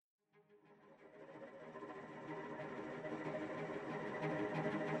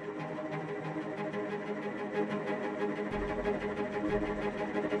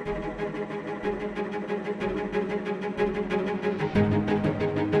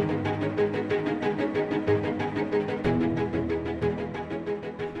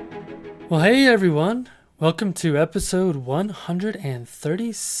Well, hey everyone. Welcome to episode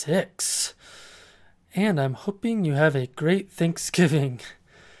 136. And I'm hoping you have a great Thanksgiving.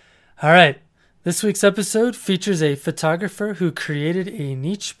 All right. This week's episode features a photographer who created a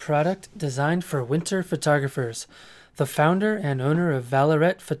niche product designed for winter photographers, the founder and owner of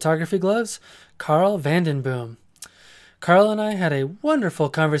Valorette Photography Gloves, Carl Vandenboom. Carl and I had a wonderful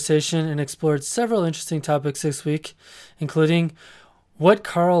conversation and explored several interesting topics this week, including what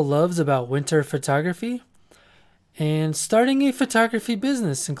Carl loves about winter photography, and starting a photography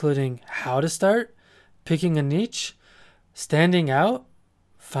business, including how to start, picking a niche, standing out,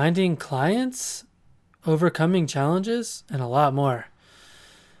 finding clients, overcoming challenges, and a lot more.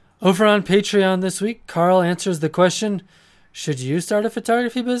 Over on Patreon this week, Carl answers the question, should you start a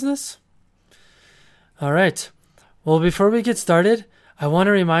photography business? All right. Well, before we get started, I want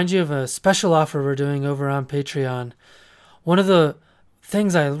to remind you of a special offer we're doing over on Patreon. One of the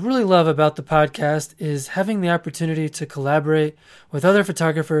things I really love about the podcast is having the opportunity to collaborate with other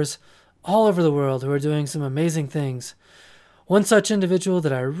photographers all over the world who are doing some amazing things. One such individual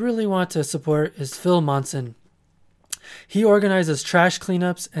that I really want to support is Phil Monson. He organizes trash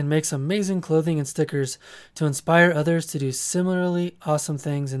cleanups and makes amazing clothing and stickers to inspire others to do similarly awesome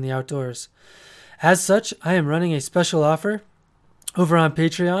things in the outdoors. As such, I am running a special offer over on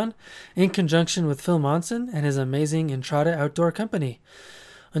Patreon in conjunction with Phil Monson and his amazing Entrada Outdoor Company.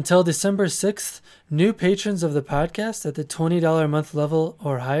 Until December 6th, new patrons of the podcast at the $20 a month level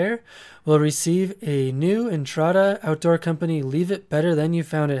or higher will receive a new Entrada Outdoor Company Leave It Better Than You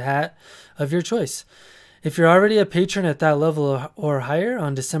Found It hat of your choice. If you're already a patron at that level or higher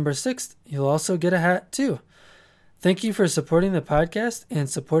on December 6th, you'll also get a hat too. Thank you for supporting the podcast and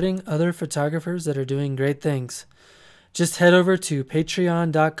supporting other photographers that are doing great things. Just head over to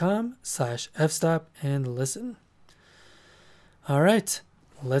patreon.com/fstop and listen. All right,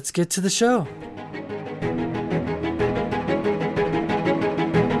 let's get to the show.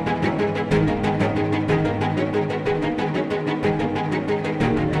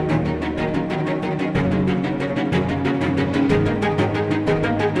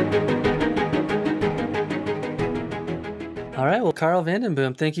 All right, well, Carl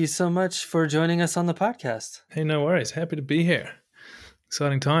Vandenboom, thank you so much for joining us on the podcast. Hey, no worries. Happy to be here.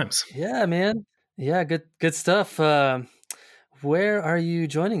 Exciting times. Yeah, man. Yeah, good stuff. Where are you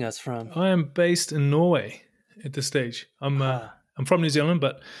joining us from? I am based in Norway at this stage. I'm from New Zealand,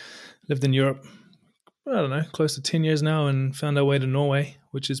 but lived in Europe, I don't know, close to 10 years now, and found our way to Norway,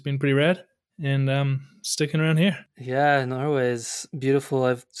 which has been pretty rad, and sticking around here. Yeah, Norway is beautiful.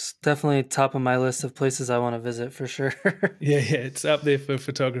 It's definitely top of my list of places I want to visit for sure. Yeah, it's up there for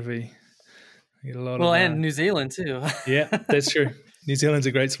photography. You get a lot and New Zealand too. Yeah, that's true. New Zealand's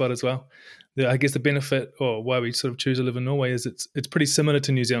a great spot as well. I guess the benefit, or why we sort of choose to live in Norway, is it's pretty similar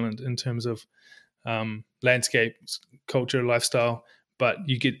to New Zealand in terms of landscape, culture, lifestyle, but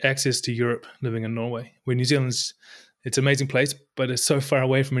you get access to Europe living in Norway. Where New Zealand's, it's an amazing place, but it's so far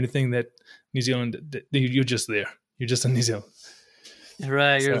away from anything that New Zealand, you're just there. You're just in New Zealand.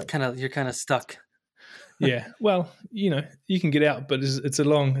 Right, you're kind of stuck. Yeah, well, you can get out, but it's a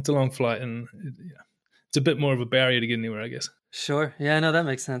long flight, and it's a bit more of a barrier to get anywhere, I guess. Sure. Yeah, no, that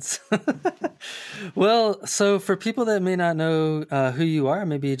makes sense. Well, so for people that may not know who you are,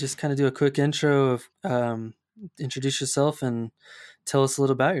 maybe just kind of do a quick intro of introduce yourself and tell us a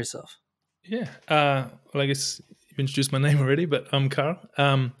little about yourself. Yeah. Well, I guess you've introduced my name already, but I'm Carl.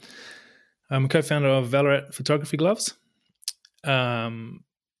 I'm a co-founder of Valorette Photography Gloves. I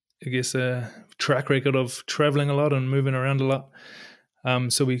guess a track record of traveling a lot and moving around a lot.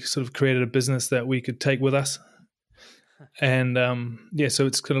 So we sort of created a business that we could take with us. And so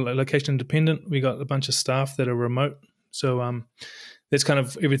it's kind of like location independent. We got a bunch of staff that are remote. So that's kind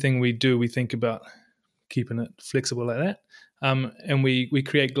of everything we do. We think about keeping it flexible like that. And we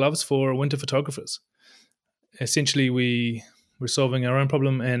create gloves for winter photographers. Essentially, we're solving our own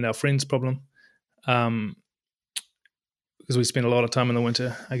problem and our friends' problem. Because we spend a lot of time in the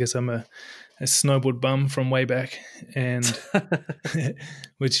winter. I guess I'm a snowboard bum from way back, and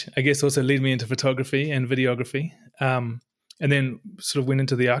which I guess also led me into photography and videography. And then sort of went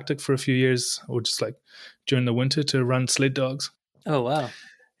into the Arctic for a few years, or just like during the winter to run sled dogs. Oh, wow.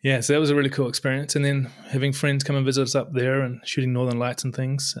 Yeah, so that was a really cool experience. And then having friends come and visit us up there and shooting Northern Lights and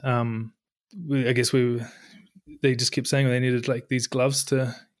things. They just kept saying they needed like these gloves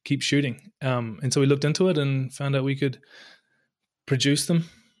to keep shooting. And so we looked into it and found out we could produce them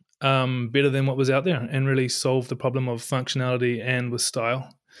better than what was out there and really solve the problem of functionality and with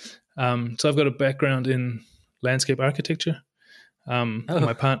style. So I've got a background in landscape architecture.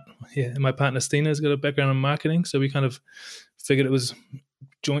 My partner Stina's got a background in marketing, so we kind of figured it was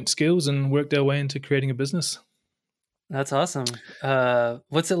joint skills and worked our way into creating a business. That's awesome.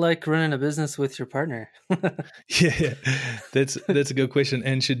 What's it like running a business with your partner? Yeah, that's a good question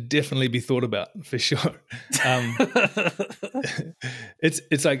and should definitely be thought about for sure.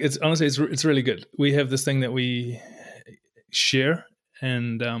 It's honestly it's really good. We have this thing that we share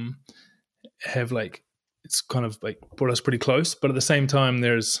and have like it's kind of like brought us pretty close, but at the same time,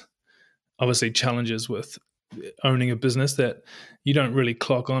 there's obviously challenges with owning a business that you don't really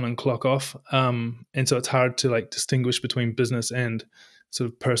clock on and clock off, and so it's hard to like distinguish between business and sort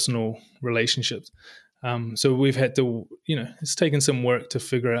of personal relationships. So we've had to, it's taken some work to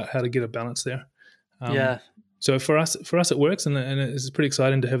figure out how to get a balance there. Yeah. So for us it works, and it's pretty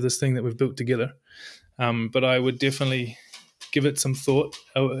exciting to have this thing that we've built together. But I would definitely give it some thought.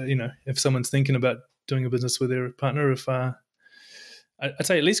 If someone's thinking about doing a business with their partner, I'd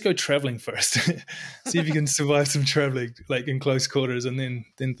say at least go traveling first. See if you can survive some traveling, like in close quarters, and then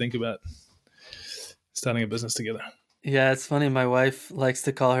think about starting a business together. Yeah, it's funny. My wife likes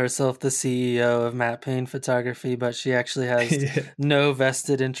to call herself the CEO of Matte Payne Photography, but she actually has no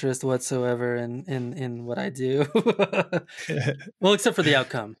vested interest whatsoever in what I do. Well, except for the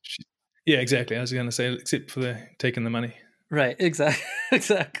outcome. Yeah, exactly. I was going to say, except for taking the money. Right, exactly.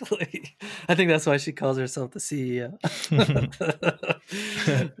 I think that's why she calls herself the CEO.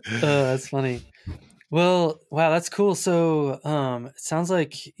 Oh, that's funny. Well, wow, that's cool. So, it sounds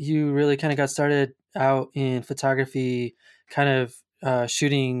like you really kind of got started out in photography, kind of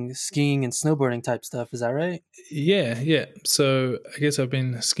shooting skiing and snowboarding type stuff. Is that right? Yeah. So I guess I've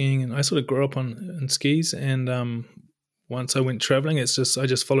been skiing, and I sort of grew up on skis. And once I went traveling, I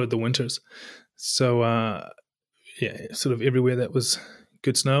just followed the winters. So sort of everywhere that was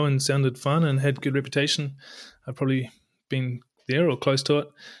good snow and sounded fun and had good reputation, I've probably been there or close to it.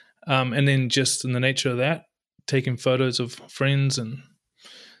 And then just in the nature of that, taking photos of friends and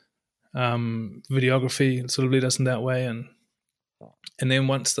videography sort of led us in that way. And then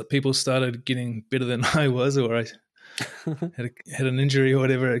once that people started getting better than I was, or I had an injury or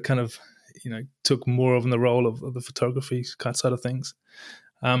whatever, it kind of took more of the role of the photography side of things.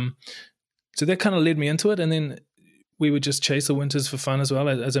 So that kind of led me into it, and then we would just chase the winters for fun as well,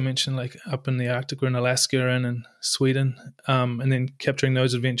 as I mentioned, like up in the Arctic or in Alaska and in Sweden, and then capturing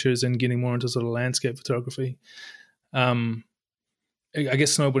those adventures and getting more into sort of landscape photography. I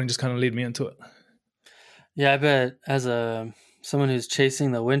guess snowboarding just kind of led me into it. Yeah, I bet as someone who's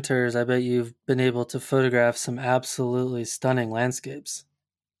chasing the winters, I bet you've been able to photograph some absolutely stunning landscapes.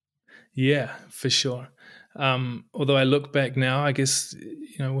 Yeah, for sure. Although I look back now, I guess,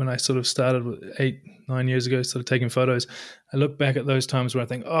 when I sort of started 8-9 years ago, sort of taking photos, I look back at those times where I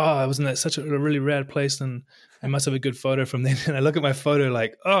think, oh, I was in that such a really rad place and I must have a good photo from then. And I look at my photo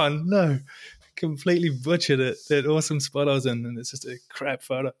like, oh no, completely butchered it. That awesome spot I was in, and it's just a crap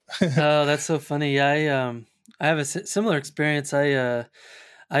photo. Oh, that's so funny. Yeah, I have a similar experience.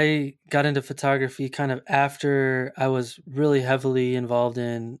 I got into photography kind of after I was really heavily involved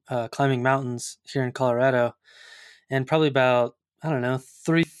in climbing mountains here in Colorado, and probably about, I don't know,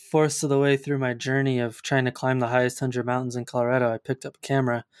 3/4 of the way through my journey of trying to climb the highest 100 mountains in Colorado, I picked up a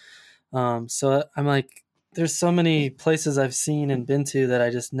camera. So I'm like, there's so many places I've seen and been to that I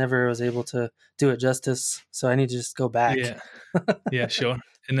just never was able to do it justice. So I need to just go back. Yeah, sure.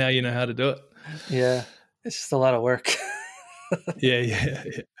 And now you know how to do it. Yeah, it's just a lot of work. Yeah.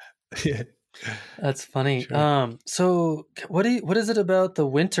 That's funny. Sure. So what is it about the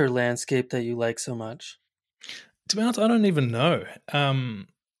winter landscape that you like so much? To be honest, I don't even know. And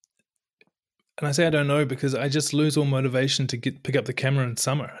I say I don't know because I just lose all motivation to pick up the camera in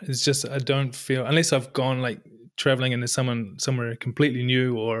summer. It's just I don't feel, unless I've gone like traveling into somewhere completely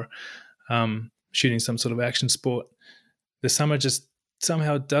new or shooting some sort of action sport. The summer just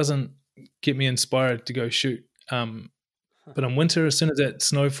somehow doesn't get me inspired to go shoot. But in winter, as soon as that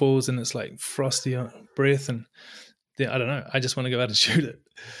snow falls and it's like frosty breath, and then, I don't know, I just want to go out and shoot it.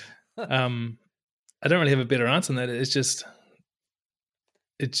 I don't really have a better answer than that. It's just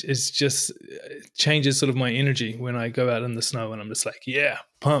it changes sort of my energy when I go out in the snow, and I'm just like, yeah,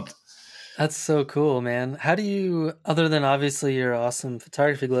 pumped. That's so cool, man. How do you, other than obviously your awesome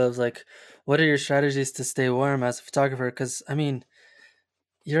photography gloves, like what are your strategies to stay warm as a photographer? Because I mean,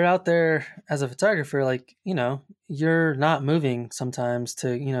 you're out there as a photographer, like, you're not moving sometimes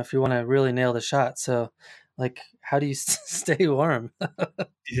to, if you want to really nail the shot. So like, how do you stay warm?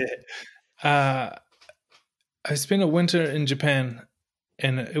 Yeah. I spent a winter in Japan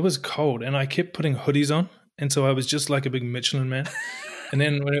and it was cold and I kept putting hoodies on. And so I was just like a big Michelin man. And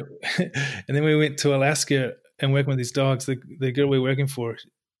then and then we went to Alaska and working with these dogs. The girl we were working for,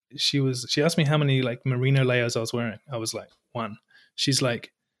 she asked me how many like merino layers I was wearing. I was like, 1. She's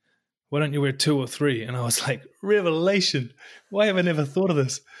like, why don't you wear 2 or 3? And I was like, revelation. Why have I never thought of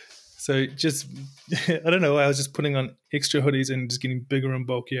this? So just, I don't know. I was just putting on extra hoodies and just getting bigger and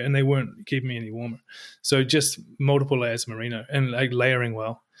bulkier, and they weren't keeping me any warmer. So just multiple layers of merino and like layering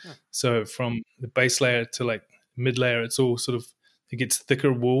well. Yeah. So from the base layer to like mid layer, it's all sort of, it gets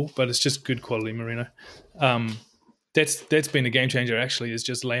thicker wool, but it's just good quality merino. That's been a game changer actually, is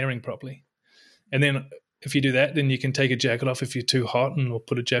just layering properly. And then if you do that, then you can take a jacket off if you're too hot, or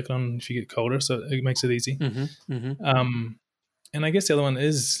put a jacket on if you get colder. So it makes it easy. Mm-hmm, mm-hmm. And I guess the other one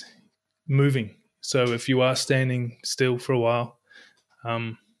is moving. So if you are standing still for a while,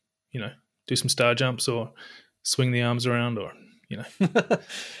 do some star jumps or swing the arms around, or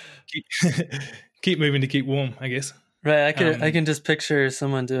keep moving to keep warm, I guess. Right. I can just picture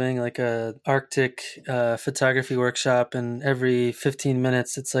someone doing like a Arctic photography workshop, and every 15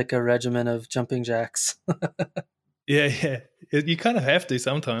 minutes it's like a regimen of jumping jacks. Yeah. You kind of have to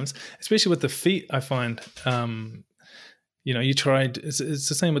sometimes, especially with the feet, I find. You tried. It's the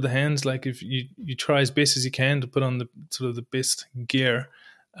same with the hands. Like if you try as best as you can to put on the sort of the best gear,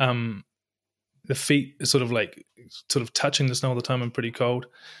 the feet are sort of touching the snow all the time and pretty cold.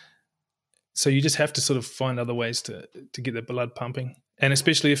 So you just have to sort of find other ways to get the blood pumping, and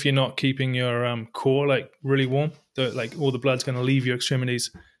especially if you're not keeping your core like really warm, like all the blood's going to leave your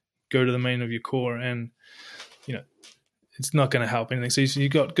extremities, go to the main of your core, and it's not going to help anything. So you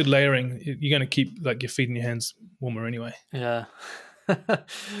got good layering, you're going to keep like your feet and your hands warmer anyway. Yeah.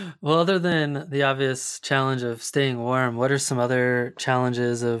 Well, other than the obvious challenge of staying warm, what are some other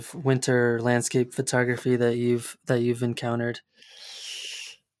challenges of winter landscape photography that you've encountered?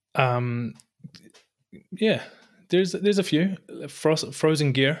 Yeah, there's a few.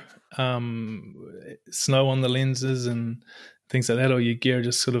 Frozen gear, snow on the lenses and things like that, or your gear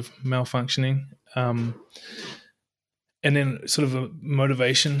just sort of malfunctioning. And then sort of a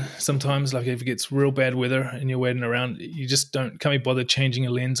motivation sometimes, like if it gets real bad weather and you're waiting around, you just can't be bothered changing a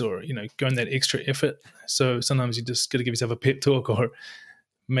lens or, going that extra effort. So sometimes you just got to give yourself a pep talk or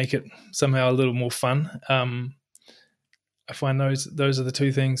make it somehow a little more fun. I find those are the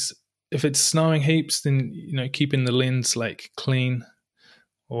two things. If it's snowing heaps, then, keeping the lens like clean,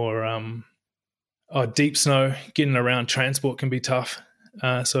 or deep snow, getting around transport can be tough.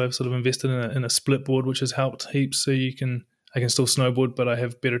 So I've sort of invested in a split board, which has helped heaps. So I can still snowboard, but I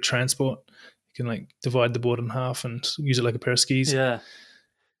have better transport. You can like divide the board in half and use it like a pair of skis. Yeah.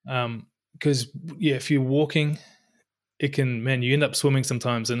 Because if you're walking, you end up swimming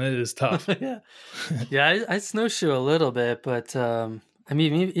sometimes, and it is tough. Yeah. I snowshoe a little bit, but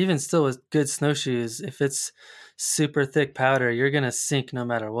even still with good snowshoes, if it's super thick powder, you're gonna sink no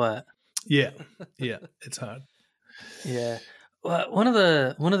matter what. Yeah, it's hard. Yeah. Well, one of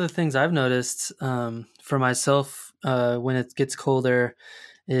the things I've noticed for myself when it gets colder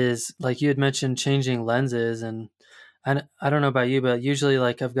is, like you had mentioned, changing lenses. And I don't know about you, but usually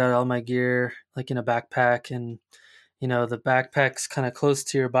like I've got all my gear like in a backpack, and the backpack's kind of close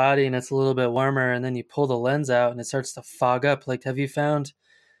to your body and it's a little bit warmer, and then you pull the lens out and it starts to fog up. Like, have you found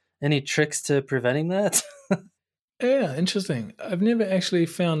any tricks to preventing that? Yeah, interesting. I've never actually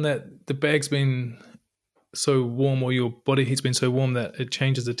found that the bag's been so warm, or your body heat's been so warm that it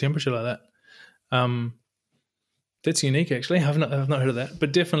changes the temperature like that. That's unique, actually. I've not heard of that,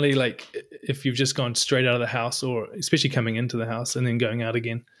 but definitely, like if you've just gone straight out of the house, or especially coming into the house and then going out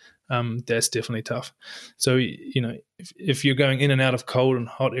again, that's definitely tough. So if you're going in and out of cold and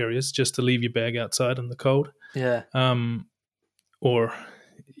hot areas, just to leave your bag outside in the cold. Yeah. Or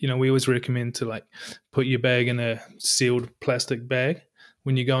we always recommend to like put your bag in a sealed plastic bag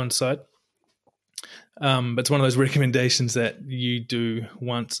when you go inside. But it's one of those recommendations that you do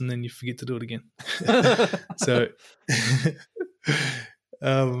once and then you forget to do it again. So,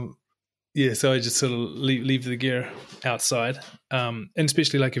 so I just sort of leave the gear outside. And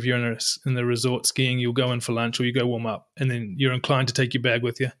especially like if you're in the resort skiing, you'll go in for lunch or you go warm up, and then you're inclined to take your bag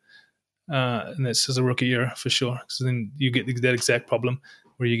with you. And that's just a rookie error for sure. So then you get that exact problem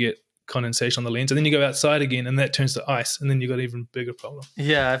where you get condensation on the lens, and then you go outside again and that turns to ice, and then you got an even bigger problem.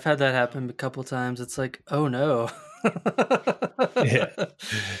 Yeah, I've had that happen a couple times. It's like, oh no. Yeah,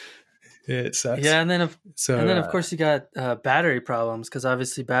 it sucks. Yeah, and then of course you got battery problems, because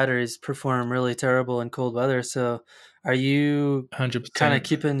obviously batteries perform really terrible in cold weather. So are you 100% kind of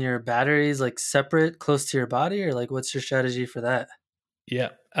keeping your batteries like separate, close to your body, or like what's your strategy for that? Yeah.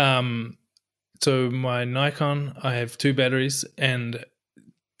 So my Nikon, I have 2 batteries, and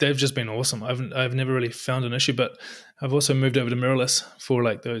they've just been awesome. I've never really found an issue, but I've also moved over to mirrorless for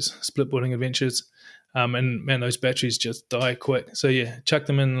like those splitboarding adventures. And man, those batteries just die quick. So yeah, chuck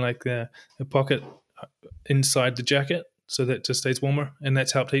them in like a pocket inside the jacket, so that just stays warmer, and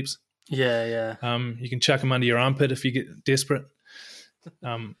that's helped heaps. Yeah, yeah. You can chuck them under your armpit if you get desperate.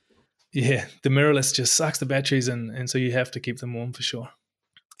 Yeah, the mirrorless just sucks the batteries, and so you have to keep them warm for sure.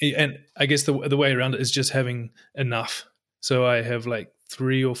 And I guess the way around it is just having enough. So I have like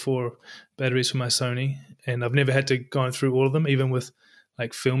 3 or 4 batteries for my Sony, and I've never had to go through all of them, even with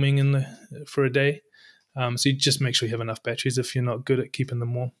like filming for a day. So you just make sure you have enough batteries if you're not good at keeping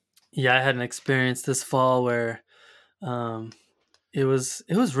them warm. Yeah, I had an experience this fall where um, it was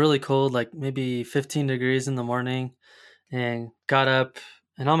really cold, like maybe 15 degrees in the morning, and got up,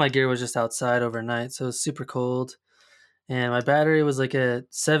 and all my gear was just outside overnight, so it was super cold. And my battery was like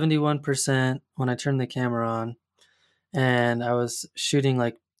at 71% when I turned the camera on, and I was shooting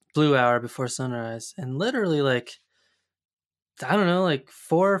like blue hour before sunrise, and literally like I don't know, like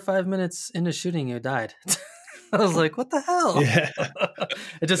 4 or 5 minutes into shooting, it died. I was like, "What the hell?" Yeah,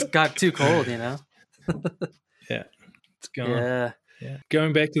 It just got too cold, you know. yeah, it's gone. Yeah. Yeah,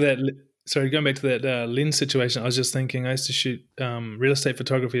 going back to that lens situation, I was just thinking I used to shoot real estate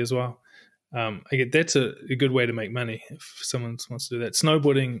photography as well. I get that's a good way to make money if someone wants to do that.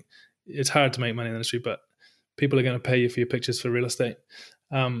 Snowboarding, it's hard to make money in the industry, but people are going to pay you for your pictures for real estate.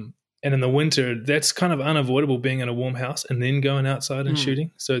 And in the winter, that's kind of unavoidable, being in a warm house and then going outside and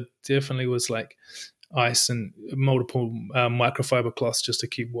shooting. So it definitely was like ice and multiple microfiber cloths just to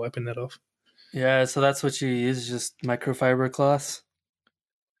keep wiping that off. Yeah, so that's what you use, just microfiber cloths.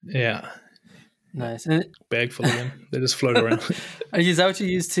 Yeah, Nice. And bag full of them. They just float around. is that what you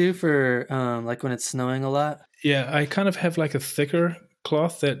use too for like when it's snowing a lot? Yeah, I kind of have like a thicker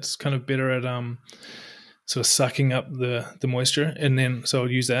cloth that's kind of better at sort of sucking up the moisture, and then so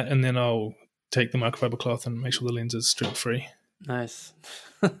I'll use that, and then I'll take the microfiber cloth and make sure the lens is strip free. Nice.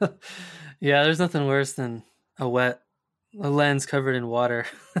 Yeah, there's nothing worse than a lens covered in water.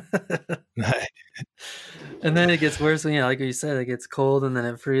 And then it gets worse when, like you said, it gets cold and then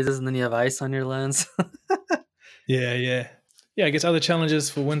it freezes and then you have ice on your lens. Yeah. I guess other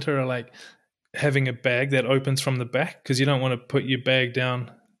challenges for winter are like having a bag that opens from the back, because you don't want to put your bag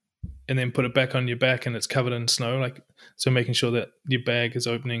down and then put it back on your back and it's covered in snow. Like, so making sure that your bag is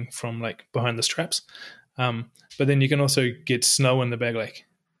opening from like behind the straps. But then you can also get snow in the bag. Like,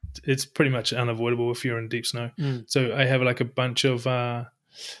 it's pretty much unavoidable if you're in deep snow. So I have like a bunch of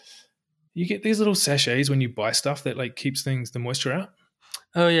you get these little sachets when you buy stuff that like keeps the moisture out.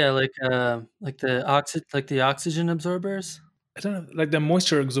 Oh yeah, like the oxygen absorbers. I don't know, like the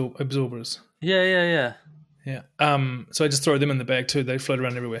moisture absorbers. Yeah. So I just throw them in the bag too. They float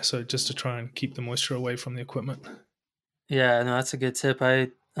around everywhere. So just to try and keep the moisture away from the equipment. Yeah, no, that's a good tip. I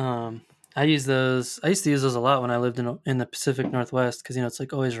use those. I used to use those a lot when I lived in the Pacific Northwest because it's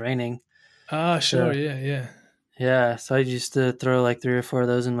like always raining. Sure, So, yeah. yeah, so I used to throw like 3 or 4 of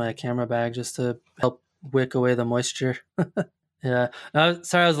those in my camera bag just to help wick away the moisture. Yeah.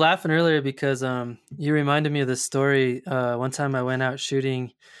 Sorry, I was laughing earlier because you reminded me of this story. One time I went out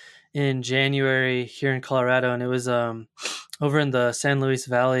shooting in January here in Colorado, and it was over in the San Luis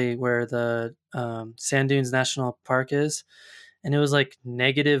Valley where the Sand Dunes National Park is, and it was like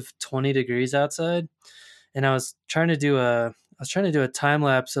negative 20 degrees outside, and I was trying to do a time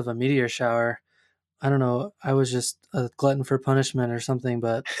lapse of a meteor shower. I don't know. I was just a glutton for punishment or something,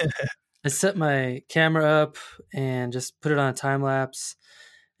 but I set my camera up and just put it on a time lapse,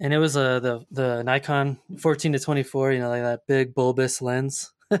 and it was the Nikon 14 to 24, like that big bulbous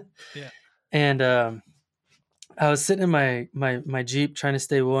lens. Yeah. And I was sitting in my Jeep trying to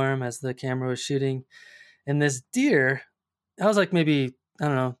stay warm as the camera was shooting, and this deer, I was like maybe, I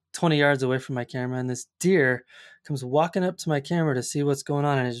don't know, 20 yards away from my camera, and this deer comes walking up to my camera to see what's going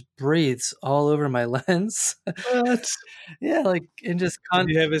on, and it just breathes all over my lens. What? Yeah, like, and just Did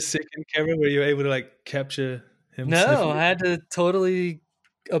you have a second camera where you were able to like capture him? No, I had to totally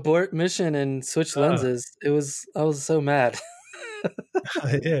abort mission and switch lenses. I was so mad.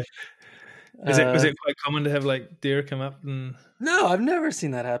 Yeah. Was it quite common to have like deer come up and? No, I've never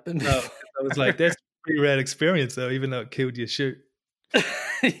seen that happen. No, I was like, that's a pretty rad experience though, even though it killed your shoot.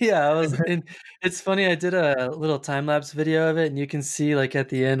 Yeah, I was. And it's funny. I did a little time lapse video of it, and you can see like at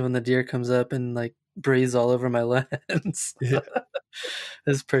the end when the deer comes up and like breathes all over my lens. Yeah.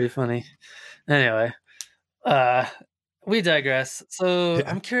 It's pretty funny. Anyway, we digress. So Yeah.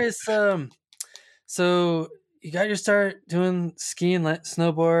 I'm curious. So you got your start doing skiing,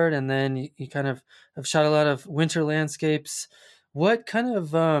 snowboard, and then you kind of have shot a lot of winter landscapes. What kind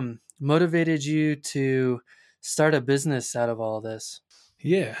of motivated you to start a business out of all this?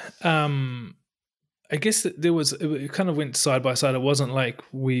 Yeah. I guess that it kind of went side by side. It wasn't like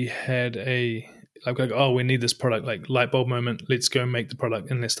we had like, oh, we need this product, like light bulb moment. Let's go make the product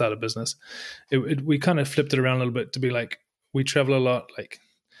and let's start a business. We kind of flipped it around a little bit to be like, we travel a lot. Like,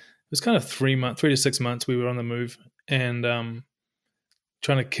 was kind of 3 to 6 months we were on the move, and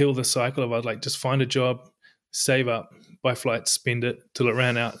trying to kill the cycle of I'd like just find a job, save up, buy flights, spend it till it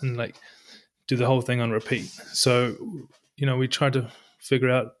ran out, and like do the whole thing on repeat. So, we tried to figure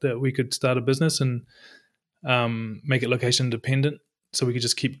out that we could start a business and make it location dependent, so we could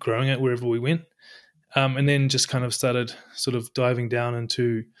just keep growing it wherever we went. And then just kind of started sort of diving down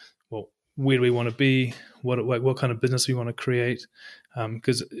into, well, where do we want to be? What kind of business we want to create?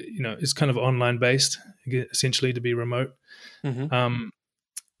 Because it's kind of online based, essentially, to be remote. Mm-hmm.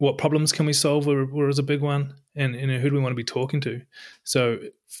 What problems can we solve was a big one, and who do we want to be talking to? So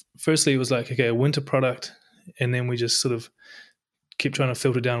firstly, it was like, okay, a winter product, and then we just sort of keep trying to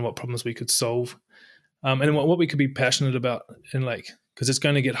filter down what problems we could solve, and what we could be passionate about, and like, because it's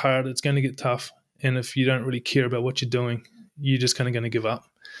going to get hard, it's going to get tough, and if you don't really care about what you're doing, you're just kind of going to give up.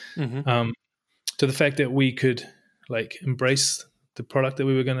 Mm-hmm. So the fact that we could like embrace the product that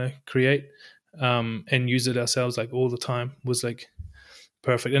we were going to create, and use it ourselves like all the time was like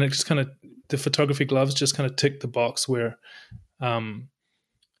perfect. And it just kind of, the photography gloves just kind of ticked the box where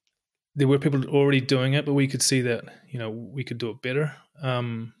there were people already doing it, but we could see that, we could do it better.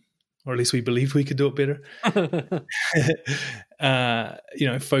 Or at least we believed we could do it better.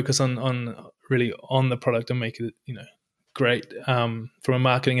 Focus on really on the product and make it, great. From a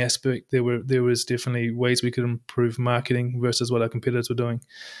marketing aspect, there was definitely ways we could improve marketing versus what our competitors were doing.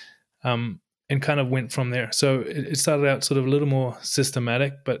 And kind of went from there. So it started out sort of a little more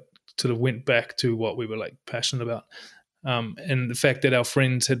systematic, but sort of went back to what we were like passionate about. And the fact that our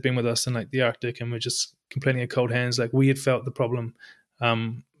friends had been with us in like the Arctic and we're just complaining at cold hands, like we had felt the problem.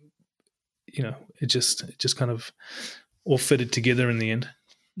 It just kind of all fitted together in the end.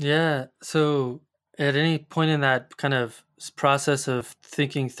 Yeah. So at any point in that kind of process of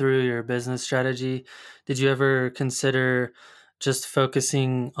thinking through your business strategy, did you ever consider just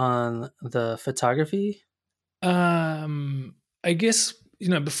focusing on the photography? I guess,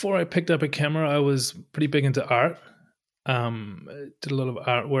 before I picked up a camera, I was pretty big into art. Did a lot of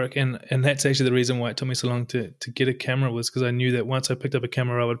artwork, and that's actually the reason why it took me so long to get a camera, was because I knew that once I picked up a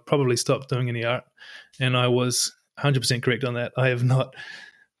camera, I would probably stop doing any art. And I was 100% correct on that. I have not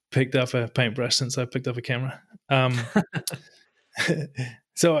picked up a paintbrush since I picked up a camera.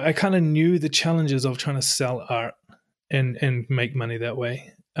 So I kind of knew the challenges of trying to sell art and make money that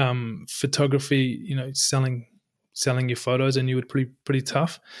way. Photography, selling your photos, I knew it pretty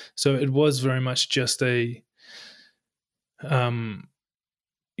tough. So it was very much just a hobby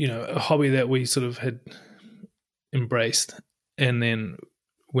that we sort of had embraced, and then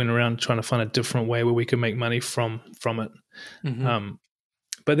went around trying to find a different way where we could make money from it. Mm-hmm.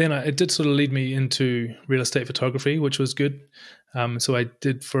 But then it did sort of lead me into real estate photography, which was good. So I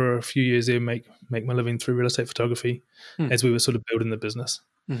did for a few years there make my living through real estate photography as we were sort of building the business.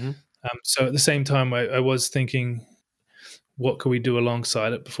 Mm-hmm. So at the same time, I was thinking, what could we do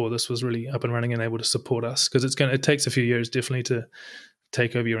alongside it before this was really up and running and able to support us? Because it takes a few years definitely to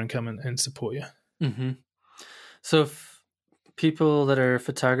take over your income and support you. Mm-hmm. So if people that are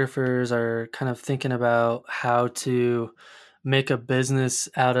photographers are kind of thinking about how to make a business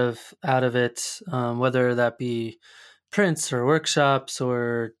out of it, whether that be prints or workshops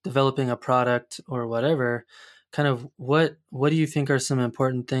or developing a product or whatever, kind of what do you think are some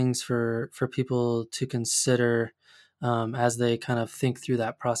important things for people to consider as they kind of think through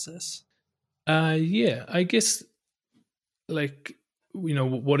that process? Yeah, I guess, like,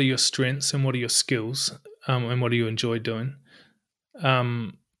 what are your strengths and what are your skills, and what do you enjoy doing?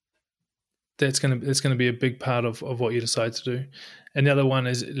 That's gonna be a big part of what you decide to do. And the other one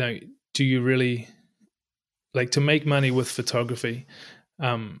is, like, do you really like to make money with photography?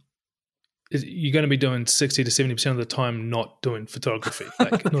 You're going to be doing 60 to 70% of the time not doing photography,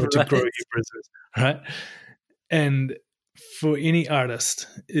 like in order to grow your business, right? And for any artist,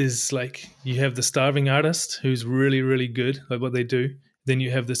 is like, you have the starving artist who's really, really good at what they do. Then you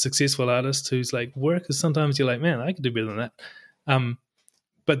have the successful artist who's like, work is sometimes you're like, man, I could do better than that.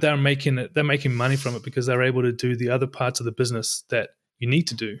 But they're making money from it because they're able to do the other parts of the business that you need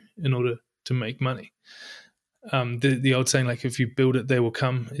to do in order to make money. The old saying, like, if you build it, they will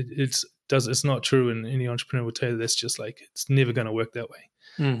come. It's not true, and any entrepreneur will tell you that's just like, it's never going to work that way.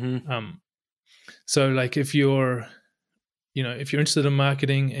 Mm-hmm. So, like, if you're interested in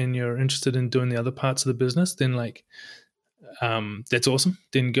marketing and you're interested in doing the other parts of the business, then like, that's awesome.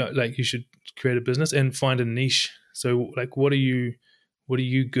 Then go, like, you should create a business and find a niche. So, like, what are you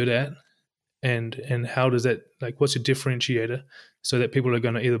good at, and how does that, like, what's your differentiator, so that people are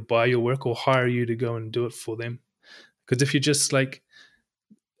going to either buy your work or hire you to go and do it for them? Because if you're just like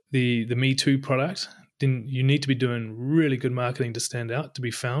the Me Too product, then you need to be doing really good marketing to stand out, to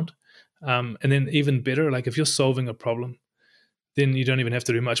be found. And then even better, like if you're solving a problem, then you don't even have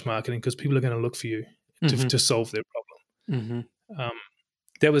to do much marketing because people are going to look for you to solve their problem.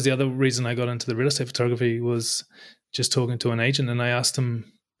 That was the other reason I got into the real estate photography, was just talking to an agent, and I asked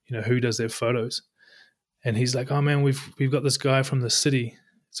him, who does their photos, and he's like, "Oh man, we've got this guy from the city,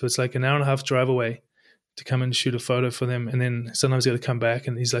 so it's like an hour and a half drive away to come and shoot a photo for them, and then sometimes you got to come back."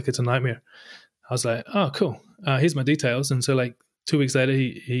 And he's like, "It's a nightmare." I was like, "Oh, cool. Here's my details." And so like 2 weeks later,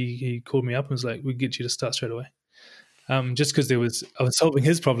 he called me up and was like, "We get you to start straight away." Just because I was solving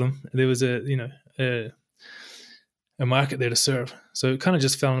his problem. There was a market there to serve. So it kind of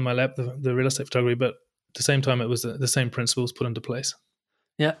just fell in my lap, the real estate photography, but at the same time, it was the same principles put into place.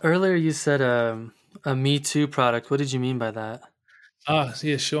 Yeah. Earlier you said a Me Too product. What did you mean by that?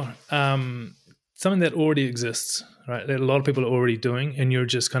 Yeah, sure. Something that already exists, right? That a lot of people are already doing, and you're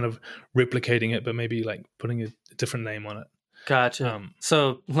just kind of replicating it, but maybe like putting a different name on it. Gotcha.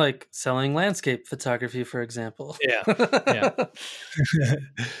 So like selling landscape photography, for example. Yeah.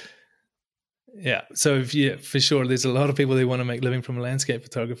 Yeah. So for sure, there's a lot of people that want to make a living from landscape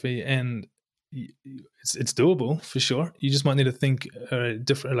photography, and it's doable for sure. You just might need to think a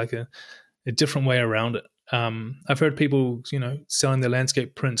different way around it. I've heard people, selling their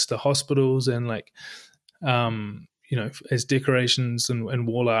landscape prints to hospitals and like, as decorations and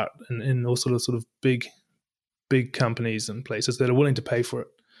wall art and all sort of big companies and places that are willing to pay for it.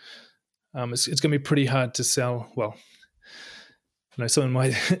 It's going to be pretty hard to sell. Well, someone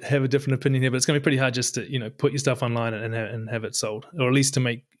might have a different opinion here, but it's going to be pretty hard just to, put your stuff online and have it sold, or at least to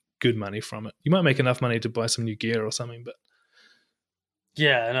make good money from it. You might make enough money to buy some new gear or something, but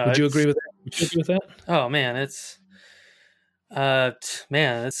yeah, no. Would you agree with that? Would you agree with that? Oh man, it's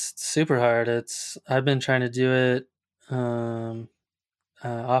super hard. I've been trying to do it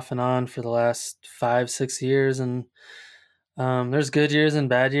off and on for the last 5-6 years, and there's good years and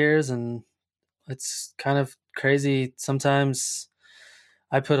bad years, and it's kind of crazy. Sometimes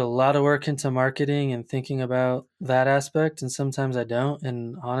I put a lot of work into marketing and thinking about that aspect, and sometimes I don't.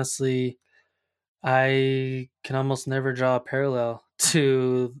 And honestly, I can almost never draw a parallel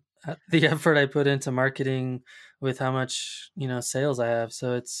to the effort I put into marketing with how much, sales I have.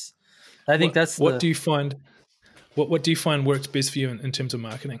 So I think what do you find? What do you find works best for you in terms of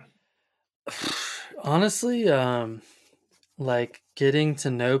marketing? Honestly, like getting to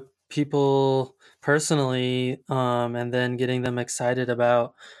know people personally, and then getting them excited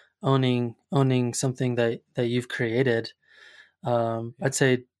about owning something that you've created. I'd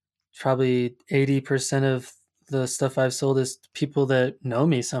say probably 80% of the stuff I've sold is people that know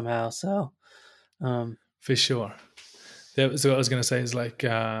me somehow. So, for sure, that was what I was going to say. Is like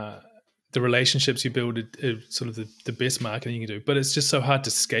the relationships you build are sort of the best marketing you can do, but it's just so hard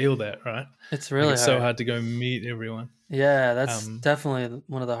to scale that, right? It's really so hard to go meet everyone. Yeah, that's definitely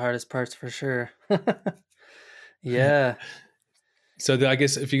one of the hardest parts for sure. Yeah. So I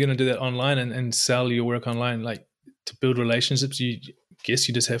guess if you're going to do that online and sell your work online, like to build relationships, you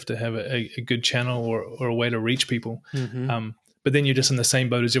just have to have a good channel or a way to reach people. Mm-hmm. But then you're just in the same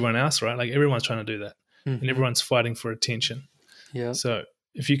boat as everyone else, right? Like everyone's trying to do that, and everyone's fighting for attention. Yeah. So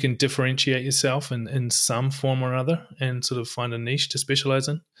if you can differentiate yourself in some form or other and sort of find a niche to specialize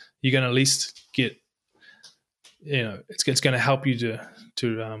in, you're going to at least get, it's going to help you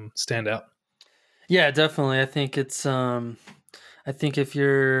to stand out. Yeah, definitely. I think it's, I think if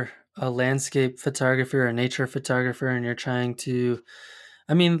you're a landscape photographer or a nature photographer and you're trying to,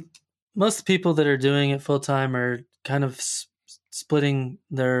 most people that are doing it full time are kind of splitting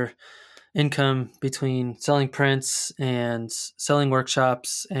their income between selling prints and selling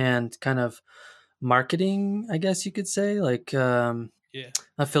workshops and kind of marketing, I guess you could say, like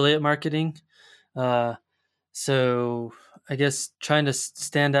affiliate marketing. So I guess trying to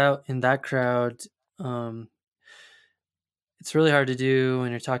stand out in that crowd, it's really hard to do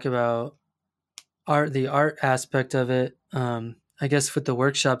when you're talking about the art aspect of it. I guess with the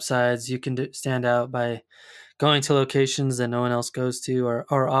workshop sides, you can stand out by going to locations that no one else goes to,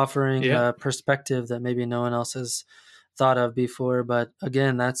 or offering a perspective that maybe no one else has thought of before. But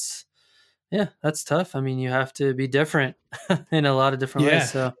again, that's tough. You have to be different in a lot of different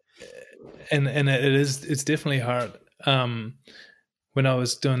ways. So, and it's definitely hard. When I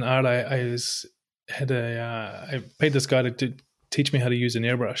was doing art, I paid this guy to teach me how to use an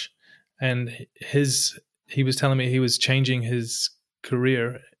airbrush, and he was telling me he was changing his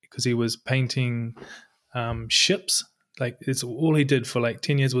career because he was painting ships. Like it's all he did for like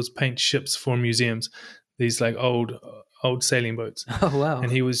 10 years was paint ships for museums, these like old sailing boats. Oh wow! And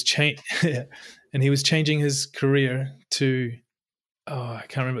he was changing his career to, I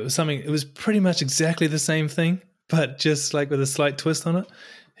can't remember. It was pretty much exactly the same thing, but just like with a slight twist on it.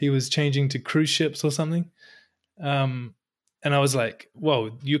 he was changing to cruise ships or something. And I was like,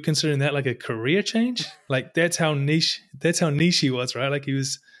 whoa, you're considering that like a career change? Like that's how niche he was, right? Like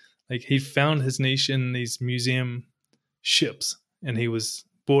he found his niche in these museum ships, and he was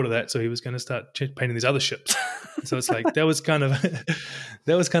bored of that, so he was going to start painting these other ships. So it's like that was kind of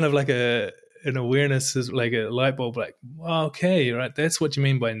like an awareness, like a light bulb, like, okay, right, that's what you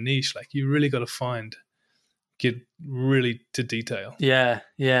mean by niche. Like you really got to get really to detail. Yeah.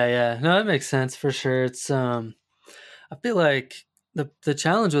 No, that makes sense for sure. It's I feel like the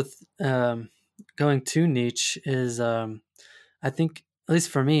challenge with going too niche is I think, at least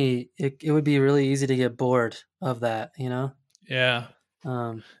for me, it would be really easy to get bored of that, you know? Yeah.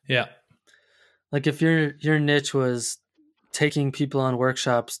 Yeah. Like if your niche was taking people on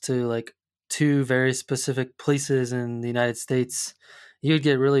workshops to like two very specific places in the United States, you would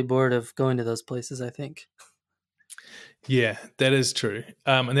get really bored of going to those places, I think. Yeah, that is true.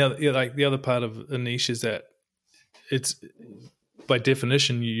 And the other part of a niche is that it's by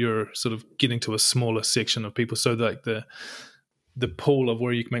definition you're sort of getting to a smaller section of people, so like the pool of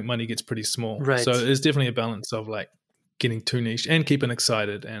where you can make money gets pretty small. Right. So there's definitely a balance of like getting too niche and keeping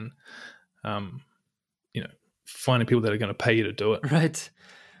excited and finding people that are going to pay you to do it. Right.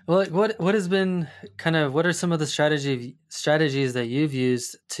 Well, what has been what are some of the strategies that you've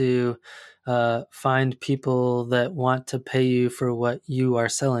used to find people that want to pay you for what you are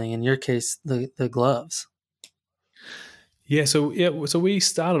selling? In your case, the gloves. So we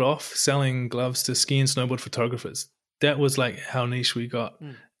started off selling gloves to ski and snowboard photographers. That was like how niche we got.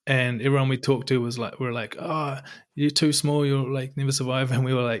 And everyone we talked to was like, we're like, oh, you're too small, you'll like never survive. And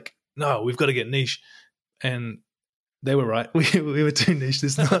we were like, no, we've got to get niche. And they were right. We were too niche.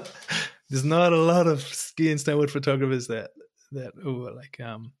 There's not a lot of ski and snowboard photographers that were like,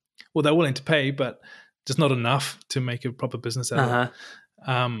 they're willing to pay, but just not enough to make a proper business out of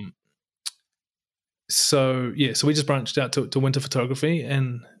it. So we just branched out to winter photography,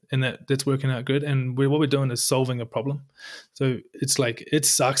 and that's working out good. And what we're doing is solving a problem. So it's like, it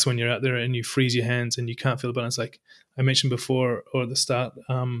sucks when you're out there and you freeze your hands and you can't feel the balance. Like I mentioned before, or at the start,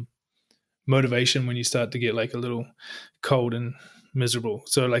 motivation when you start to get like a little cold and miserable.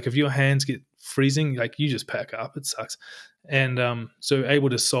 So like if your hands get freezing, like you just pack up. It sucks. And so able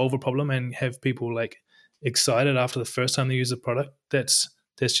to solve a problem and have people like excited after the first time they use the product, that's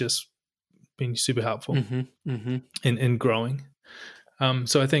just been super helpful in growing.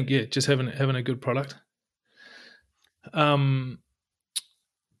 So I think just having a good product,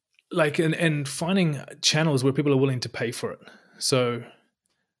 like and finding channels where people are willing to pay for it. So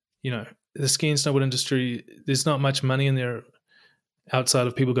the ski and snowboard industry, there's not much money in there outside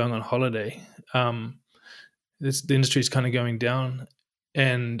of people going on holiday. The industry is kind of going down,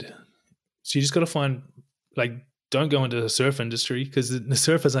 and so you just got to find, like, don't go into the surf industry because the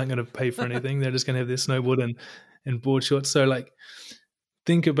surfers aren't going to pay for anything. They're just going to have their snowboard and board shorts. So like,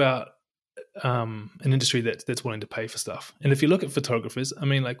 think about an industry that's willing to pay for stuff. And if you look at photographers, I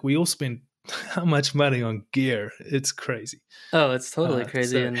mean, like, we all spend how much money on gear? It's crazy. Oh, it's totally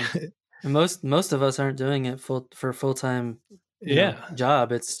crazy. And most of us aren't doing it for full-time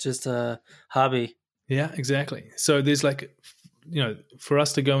job. It's just a hobby. Yeah, exactly. So there's like, for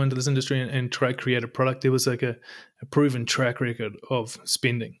us to go into this industry and try create a product, there was like a proven track record of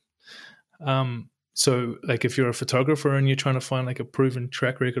spending. So like if you're a photographer and you're trying to find like a proven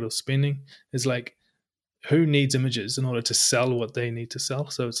track record of spending, it's like, who needs images in order to sell what they need to sell?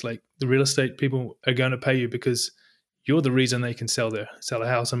 So it's like the real estate people are going to pay you because you're the reason they can sell a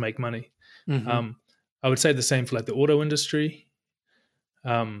house and make money. I would say the same for like the auto industry,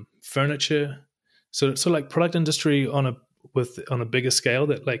 furniture. So like product industry on a bigger scale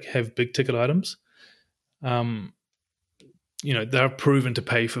that like have big ticket items. They're proven to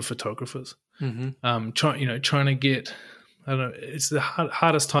pay for photographers. Trying to get, I don't know, it's the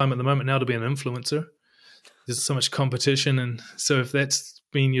hardest time at the moment now to be an influencer. There's so much competition, and so if that's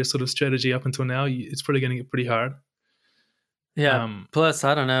been your sort of strategy up until now, it's probably going to get pretty hard. Yeah. Plus,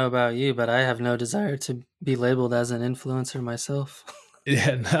 I don't know about you, but I have no desire to be labeled as an influencer myself.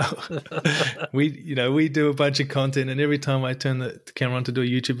 Yeah, no. We do a bunch of content, and every time I turn the camera on to do a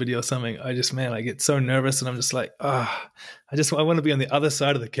YouTube video or something, I get so nervous, and I'm just like, I want to be on the other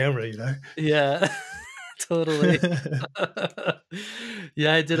side of the camera, Yeah, totally.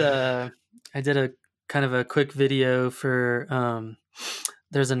 Yeah, I did a kind of a quick video for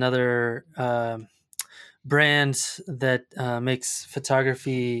there's another brand that makes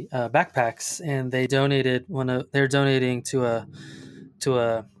photography backpacks, and they're donating to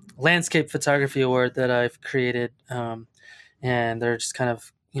a landscape photography award that I've created, and they're just kind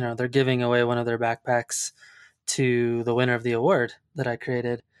of they're giving away one of their backpacks to the winner of the award that I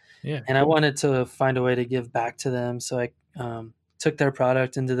created. Yeah, and I cool. wanted to find a way to give back to them. So I took their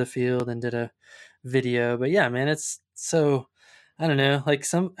product into the field and did a video. But yeah, man, it's so, I don't know, like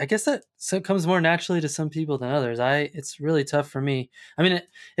I guess that so it comes more naturally to some people than others. It's really tough for me. I mean,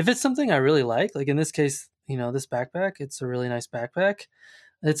 if it's something I really like in this case, this backpack, it's a really nice backpack.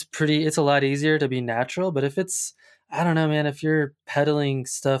 It's a lot easier to be natural. But if it's, I don't know, man, if you're peddling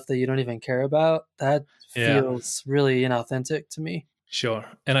stuff that you don't even care about, that Yeah, feels really inauthentic to me. sure.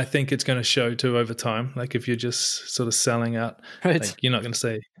 And I think it's going to show too over time. Like if you're just sort of selling out, Right. like you're not going to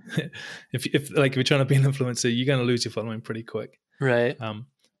say, if you're trying to be an influencer, you're going to lose your following pretty quick. Right.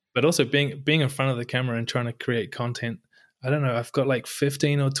 But also being in front of the camera and trying to create content. I don't know. I've got like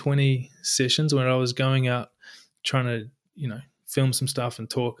 15 or 20 sessions where I was going out trying to, film some stuff and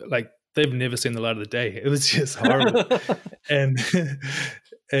talk. Like they've never seen the light of the day. It was just horrible. and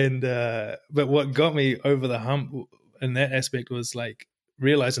but what got me over the hump in that aspect was like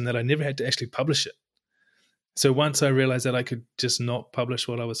realizing that I never had to actually publish it. So once I realized that I could just not publish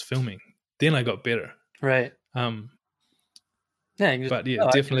what I was filming, then I got better. Right. Yeah, But yeah,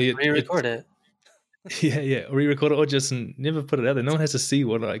 definitely re-record it. Yeah, re-record it or just never put it out there. No one has to see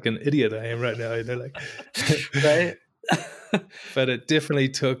what like an idiot I am right now. Right. But it definitely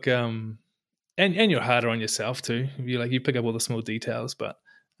took, and you're harder on yourself too. You pick up all the small details, but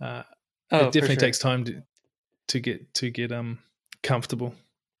it definitely takes time to get comfortable.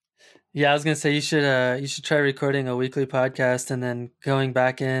 Yeah, I was gonna say you should try recording a weekly podcast and then going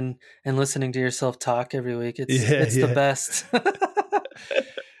back in and listening to yourself talk every week. It's the best.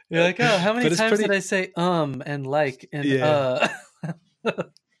 You're like, oh, how many times did I say and like and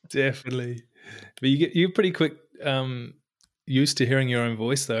Definitely. But you're pretty quick used to hearing your own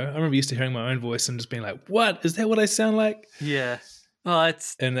voice though. I remember used to hearing my own voice and just being like, what? Is that what I sound like? Yeah. Well,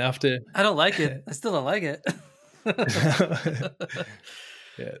 and after I don't like it. I still don't like it.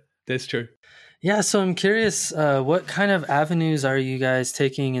 Yeah, that's true. Yeah, so I'm curious, what kind of avenues are you guys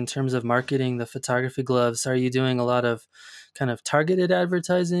taking in terms of marketing the photography gloves? Are you doing a lot of kind of targeted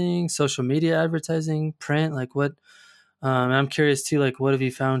advertising, social media advertising, print? Like what? I'm curious too. Like, what have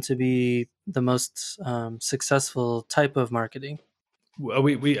you found to be the most successful type of marketing? Well,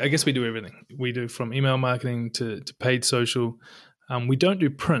 I guess we do everything. We do from email marketing to paid social. We don't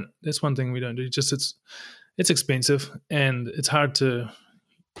do print. That's one thing we don't do. Just it's expensive and it's hard to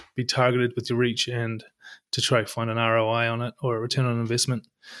be targeted with your reach and to try to find an ROI on it or a return on investment.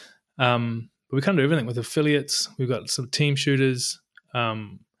 But we kind of do everything with affiliates. We've got some team shooters.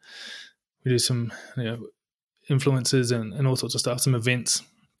 We do some influencers and all sorts of stuff, some events.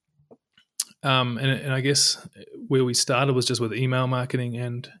 And I guess where we started was just with email marketing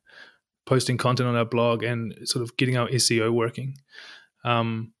and posting content on our blog and sort of getting our SEO working.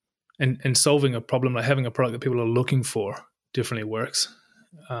 And solving a problem, like having a product that people are looking for definitely works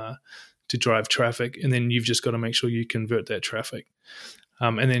to drive traffic. And then you've just got to make sure you convert that traffic.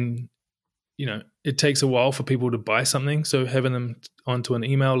 And then, it takes a while for people to buy something. So having them onto an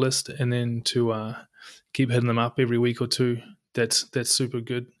email list and then to keep hitting them up every week or two, that's super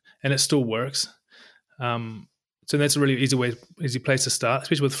good. And it still works. So that's a really easy place to start,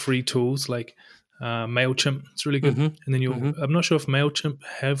 especially with free tools like MailChimp. It's really good. Mm-hmm. And then I'm not sure if MailChimp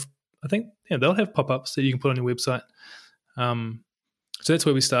they'll have pop-ups that you can put on your website. So that's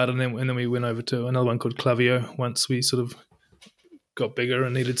where we started, and then we went over to another one called Klaviyo once we sort of got bigger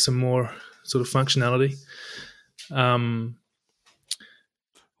and needed some more sort of functionality.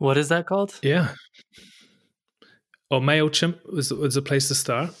 What is that called? Yeah. MailChimp was a place to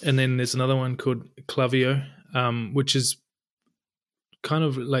start, and then there's another one called Klaviyo, which is kind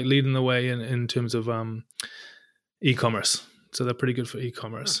of like leading the way in terms of e-commerce. So they're pretty good for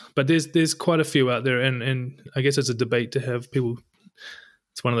e-commerce. But there's quite a few out there, and I guess it's a debate to have people.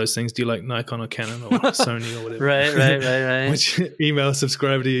 It's one of those things. Do you like Nikon or Canon or Sony or whatever? Right. Which email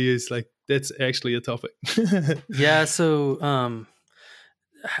subscriber do you use? Like that's actually a topic. Yeah. So,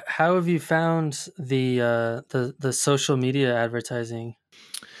 how have you found the social media advertising?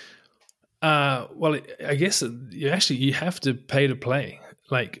 Well, I guess you have to pay to play.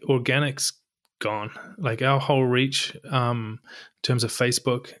 Like organic's gone. Like our whole reach, in terms of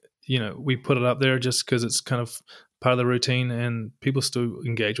Facebook, we put it up there just because it's kind of part of the routine and people still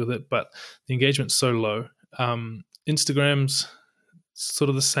engage with it, but the engagement's so low. Instagram's sort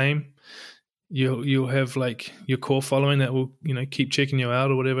of the same. You'll have like your core following that will keep checking you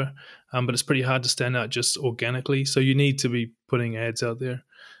out or whatever, but it's pretty hard to stand out just organically. So you need to be putting ads out there,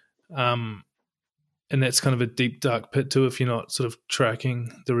 and that's kind of a deep dark pit too if you're not sort of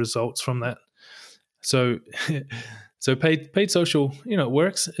tracking the results from that. So paid social, it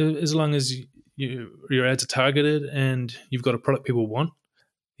works as long as your ads are targeted and you've got a product people want.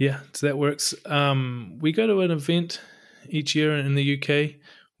 Yeah, so that works. We go to an event each year in the UK,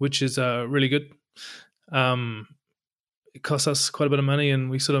 which is really good. It costs us quite a bit of money, and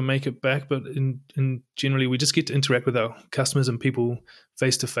we sort of make it back. But in generally, we just get to interact with our customers and people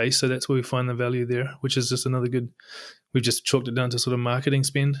face to face. So that's where we find the value there, which is just another good. We've just chalked it down to sort of marketing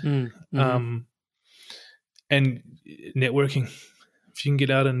spend, and networking. If you can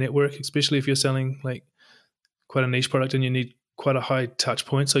get out and network, especially if you're selling like quite a niche product and you need quite a high touch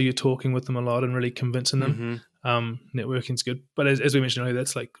point, so you're talking with them a lot and really convincing them. Networking's good, but as we mentioned earlier,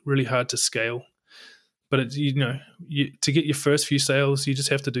 that's like really hard to scale. But it's, to get your first few sales, you just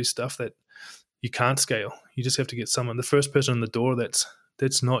have to do stuff that you can't scale. You just have to get someone, the first person in the door that's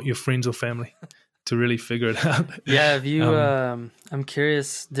not your friends or family, to really figure it out. Yeah, have you? I'm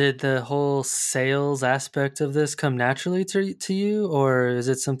curious. Did the whole sales aspect of this come naturally to you, or is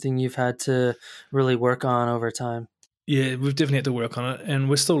it something you've had to really work on over time? Yeah, we've definitely had to work on it, and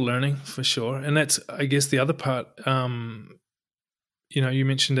we're still learning for sure. And that's, I guess, the other part. You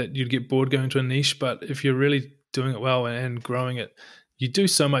mentioned that you'd get bored going to a niche, but if you're really doing it well and growing it, you do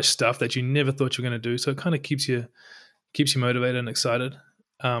so much stuff that you never thought you were going to do. So it kind of keeps you motivated and excited.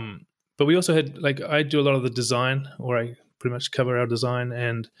 But we also had, like, I do a lot of the design, or I pretty much cover our design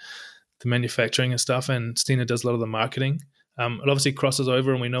and the manufacturing and stuff, and Stina does a lot of the marketing. It obviously crosses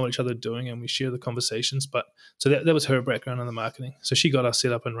over, and we know what each other are doing, and we share the conversations. But so that was her background in the marketing. So she got us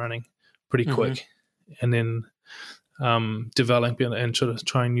set up and running pretty quick, and then developing and sort of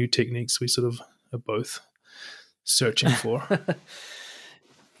trying new techniques we sort of are both searching for.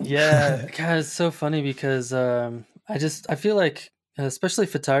 Yeah, God, it's so funny because I feel like, especially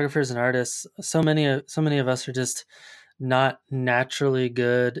photographers and artists, so many of us are just not naturally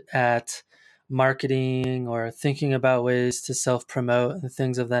good at marketing or thinking about ways to self-promote and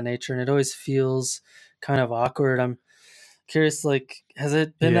things of that nature, and it always feels kind of awkward. I'm curious, like, has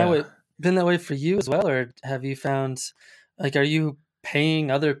it been that way for you as well, or have you found, like, are you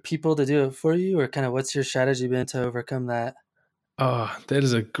paying other people to do it for you, or kind of what's your strategy been to overcome that? Oh, that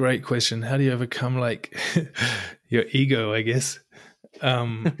is a great question. How do you overcome, like, your ego, I guess?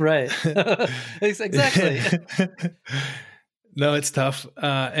 Right. Exactly. No, it's tough,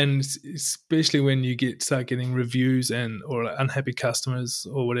 and especially when you start getting reviews or unhappy customers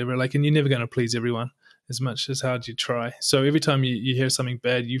or whatever. Like, and you're never going to please everyone as much as hard you try. So every time you hear something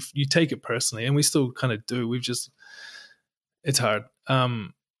bad, you take it personally, and we still kind of do. It's hard. You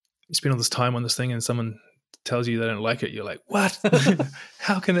spend all this time on this thing, and someone tells you they don't like it. You're like, what?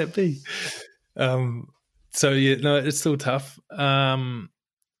 How can that be? So yeah, no, it's still tough.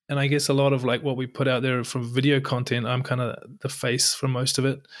 And I guess a lot of, like, what we put out there from video content, I'm kind of the face for most of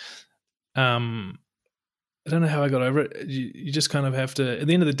it. I don't know how I got over it. You just kind of have to, at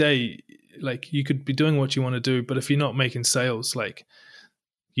the end of the day, like, you could be doing what you want to do, but if you're not making sales, like,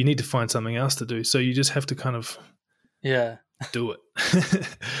 you need to find something else to do. So you just have to kind of do it.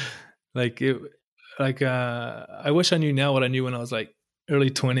 I wish I knew now what I knew when I was like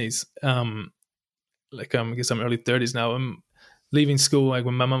early 20s. I guess I'm early 30s now. I'm leaving school, like,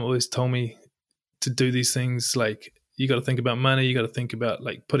 when my mum always told me to do these things, like, you got to think about money, you got to think about,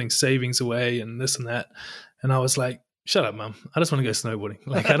 like, putting savings away and this and that. And I was like, shut up, Mum. I just want to go snowboarding.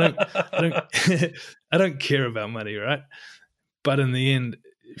 Like, I don't care about money, right? But in the end,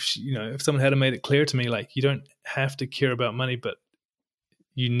 if someone had made it clear to me, like, you don't have to care about money, but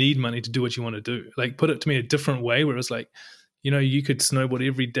you need money to do what you want to do. Like, put it to me a different way, where it was like, you could snowboard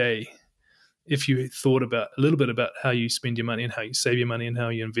every day if you thought about a little bit about how you spend your money and how you save your money and how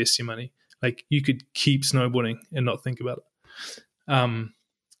you invest your money. Like, you could keep snowboarding and not think about it.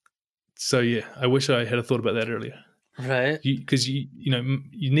 So yeah, I wish I had thought about that earlier. Right. Because you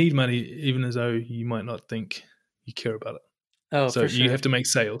need money, even as though you might not think you care about it. Oh, so for sure. You have to make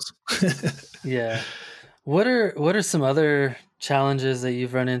sales. Yeah. What are some other challenges that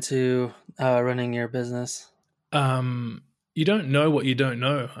you've run into running your business? You don't know what you don't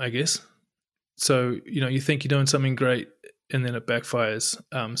know, I guess. So, you think you're doing something great, and then it backfires.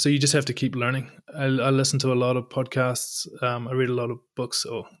 So you just have to keep learning. I listen to a lot of podcasts. I read a lot of books.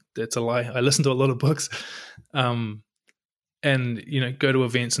 Oh, that's a lie. I listen to a lot of books, and, go to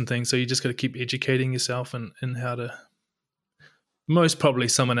events and things. So you just got to keep educating yourself and how to. Most probably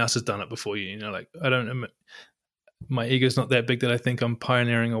someone else has done it before you. Like, my ego's not that big that I think I'm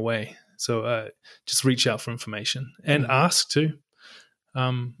pioneering a way. So just reach out for information and ask too.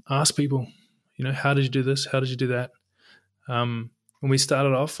 Ask people. How did you do this? How did you do that? When we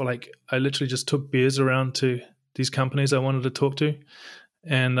started off, like, I literally just took beers around to these companies I wanted to talk to,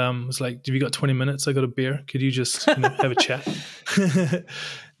 and was like, "Have you got 20 minutes? I got a beer. Could you just have a chat?"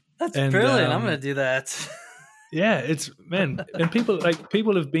 That's brilliant. I'm going to do that. Yeah, it's man, and people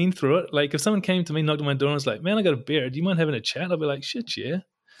have been through it. Like if someone came to me, knocked on my door, and was like, "Man, I got a beer. Do you mind having a chat?" I'll be like, "Shit, yeah."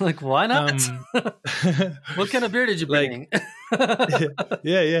 Like, why not? What kind of beer did you like, bring?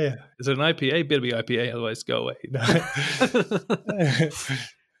 yeah. Is it an IPA? Better be IPA, otherwise go away.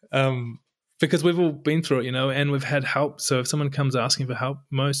 Because we've all been through it, and we've had help. So if someone comes asking for help,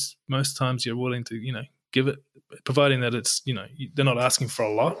 most times you're willing to, give it, providing that it's, they're not asking for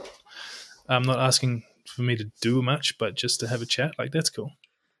a lot. I'm not asking for me to do much, but just to have a chat, like that's cool.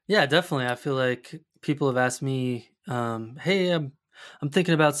 Yeah, definitely. I feel like people have asked me, "Hey, I'm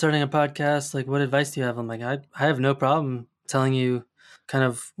thinking about starting a podcast. Like, what advice do you have?" I'm like, I have no problem telling you kind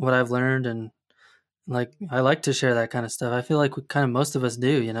of what I've learned, and like I like to share that kind of stuff. I feel like most of us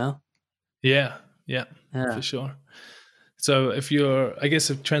do, Yeah, Yeah. for sure. So if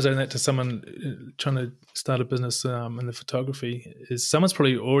translating that to someone trying to start a business in the photography, is someone's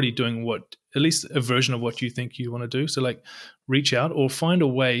probably already doing at least a version of what you think you want to do. So like reach out or find a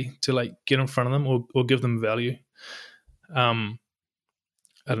way to like get in front of them or give them value. I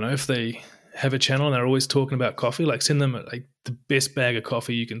don't know if they have a channel and they're always talking about coffee, like send them like the best bag of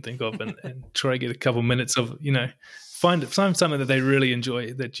coffee you can think of and try to get a couple minutes of, find something that they really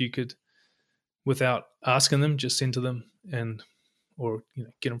enjoy that you could, without asking them, just send to them or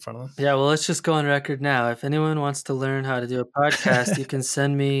get in front of them. Yeah, well, let's just go on record now. If anyone wants to learn how to do a podcast, you can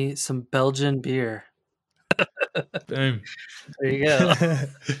send me some Belgian beer. Boom. There you go.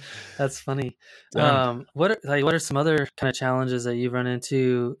 That's funny. What are some other kind of challenges that you've run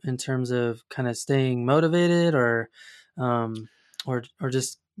into in terms of kind of staying motivated or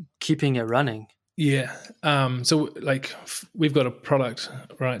just keeping it running? Yeah. So like we've got a product,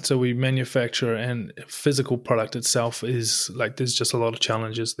 right? So we manufacture, and physical product itself is like, there's just a lot of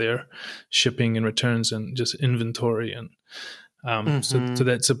challenges there, shipping and returns and just inventory. And so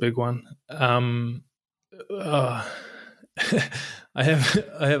that's a big one. I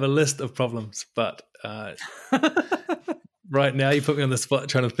have a list of problems, but right now you put me on the spot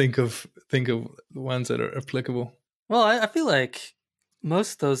trying to think of the ones that are applicable. Well, I feel like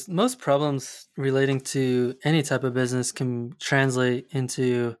most problems relating to any type of business can translate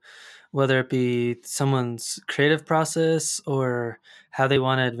into whether it be someone's creative process or how they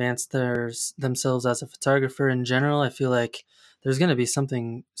want to advance themselves as a photographer in general. I feel like there's going to be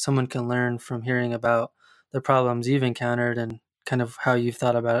something someone can learn from hearing about the problems you've encountered and kind of how you've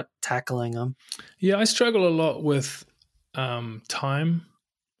thought about tackling them. Yeah, I struggle a lot with time.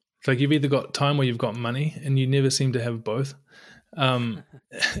 Like you've either got time or you've got money, and you never seem to have both.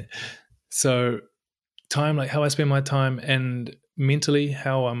 So time, like how I spend my time, and mentally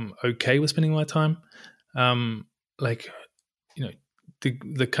how I'm okay with spending my time. The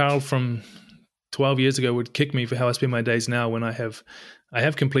Carl from 12 years ago would kick me for how I spend my days now, when I have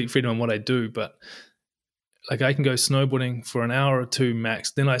complete freedom on what I do, but like I can go snowboarding for an hour or two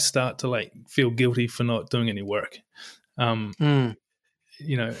max, then I start to like feel guilty for not doing any work. And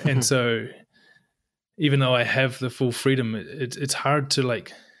so even though I have the full freedom, it's hard to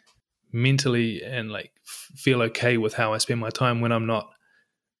like mentally and like feel okay with how I spend my time when I'm not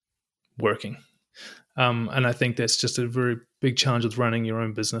working. And I think that's just a very big challenge with running your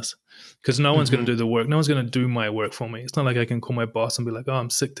own business, because no one's going to do the work. No one's going to do my work for me. It's not like I can call my boss and be like, "Oh,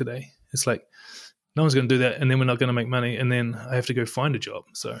 I'm sick today." It's like no one's going to do that, and then we're not going to make money, and then I have to go find a job.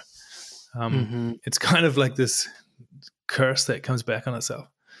 So it's kind of like this curse that comes back on itself.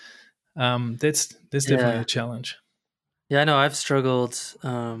 That's definitely a challenge. Yeah, I know I've struggled.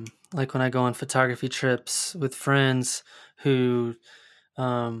 Like when I go on photography trips with friends who,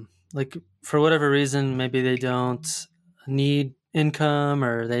 like for whatever reason, maybe they don't need income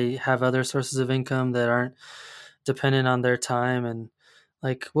or they have other sources of income that aren't dependent on their time, and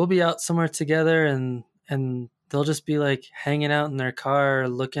like we'll be out somewhere together and they'll just be like hanging out in their car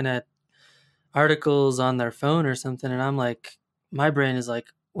looking at articles on their phone or something, and I'm like, my brain is like,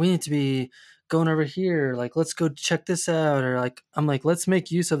 we need to be going over here, like let's go check this out, or like I'm like, let's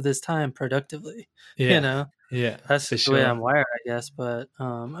make use of this time productively. Yeah. That's just the way I'm wired, I guess. But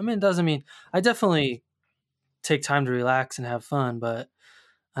I mean, it doesn't mean I definitely take time to relax and have fun, but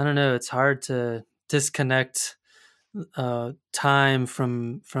I don't know, it's hard to disconnect time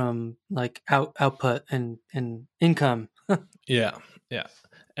from like output and income. Yeah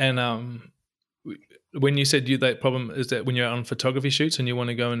And when you said that problem, is that when you're on photography shoots and you want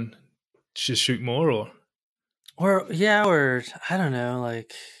to go and just shoot more, or I don't know,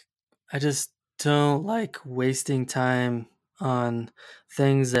 like I just don't like wasting time on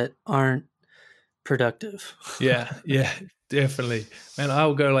things that aren't productive. yeah definitely, man.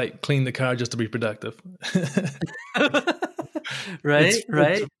 I'll go like clean the car just to be productive. right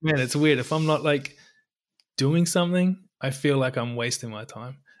Man, it's weird if I'm not like doing something, I feel like I'm wasting my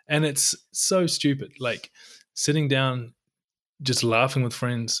time. And it's so stupid. Like sitting down, just laughing with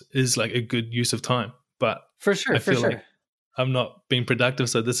friends is like a good use of time. But For sure, I for feel sure. like I'm not being productive,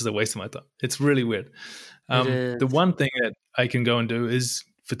 so this is a waste of my time. It's really weird. It is. The one thing that I can go and do is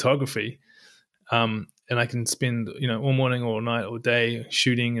photography. And I can spend, all morning or night or day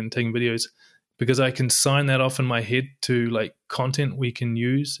shooting and taking videos because I can sign that off in my head to like content we can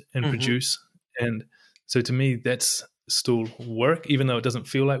use and produce. And so to me, that's still work, even though it doesn't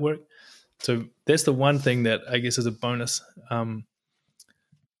feel like work. So that's the one thing that I guess is a bonus,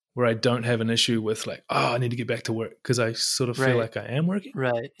 where I don't have an issue with like, I need to get back to work because I sort of feel like I am working.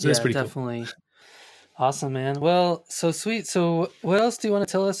 Right. So that's pretty definitely. Cool. Awesome, man. Well, so sweet. So what else do you want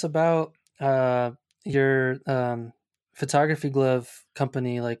to tell us about your photography glove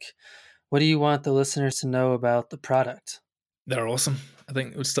company? Like, what do you want the listeners to know about the product? They're awesome. I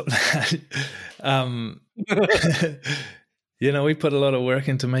think we'll stop that. We put a lot of work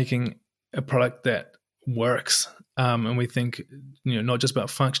into making a product that works. And we think, not just about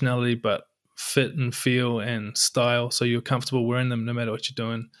functionality, but fit and feel and style. So you're comfortable wearing them no matter what you're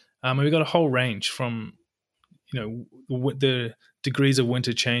doing. And we've got a whole range from, the degrees of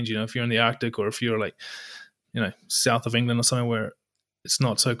winter change, if you're in the Arctic or if you're like, south of England or somewhere where it's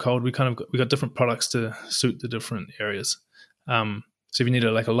not so cold, we got different products to suit the different areas. So if you need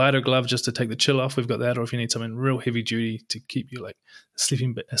a lighter glove just to take the chill off, we've got that. Or if you need something real heavy duty to keep you like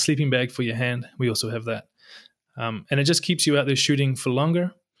a sleeping bag for your hand, we also have that. And it just keeps you out there shooting for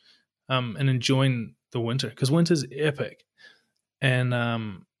longer, and enjoying the winter, because winter's epic.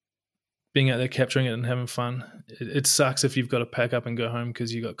 And being out there capturing it and having fun, it sucks if you've got to pack up and go home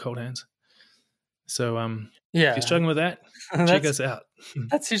because you got cold hands. So if you're struggling with that, check us out.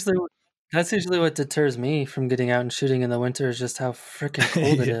 That's usually what deters me from getting out and shooting in the winter, is just how freaking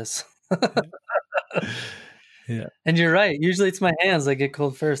cold it is. Yeah. And you're right. Usually it's my hands that get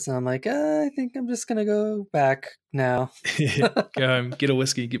cold first, and I'm like, I think I'm just gonna go back now. Go home, get a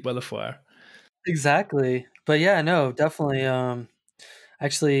whiskey, get by the fire. Exactly. But yeah, no, definitely.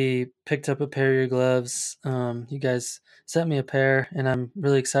 Actually picked up a pair of your gloves. You guys sent me a pair, and I'm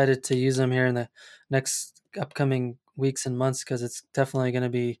really excited to use them here in the next upcoming weeks and months, because it's definitely going to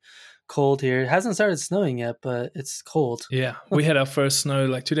be cold here. It hasn't started snowing yet, but it's cold. Yeah, we had our first snow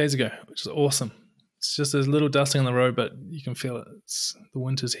like 2 days ago, which is awesome. It's just a little dusting on the road, but you can feel it. The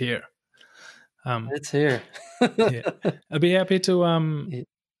winter's here. It's here. Yeah, I'd be happy to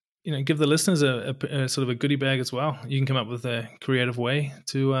give the listeners a sort of a goodie bag as well. You can come up with a creative way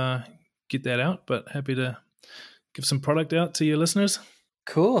to get that out, but happy to give some product out to your listeners.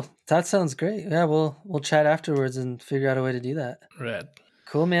 Cool. That sounds great. Yeah, we'll chat afterwards and figure out a way to do that. Rad.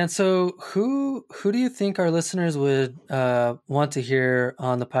 Cool, man. So who do you think our listeners would want to hear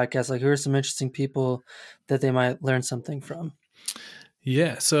on the podcast? Like, who are some interesting people that they might learn something from?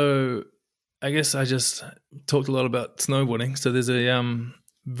 Yeah, so I guess I just talked a lot about snowboarding. So there's a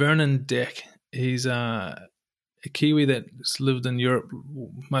Vernon Deck. He's a Kiwi that's lived in Europe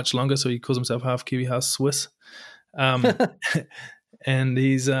much longer, so he calls himself half Kiwi, half Swiss. And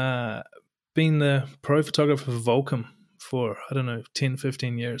he's been the pro photographer for Volcom for, 10,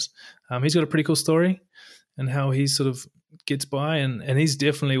 15 years. He's got a pretty cool story and how he sort of gets by, and he's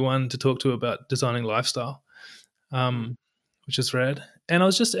definitely one to talk to about designing lifestyle, which is rad. And I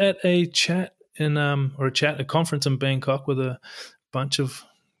was just at a conference in Bangkok with a bunch of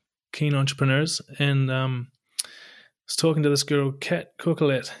keen entrepreneurs, and was talking to this girl, Kat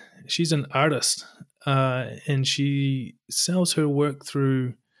Coquelet. She's an artist, and she sells her work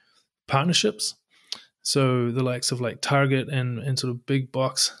through partnerships. So the likes of like Target and sort of big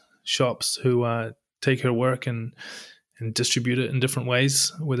box shops who take her work and distribute it in different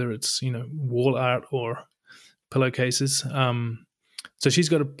ways, whether it's wall art or pillowcases. So she's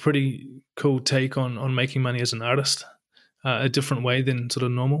got a pretty cool take on making money as an artist, a different way than sort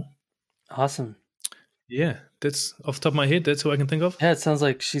of normal. Awesome. Yeah, that's off the top of my head. That's who I can think of. Yeah, it sounds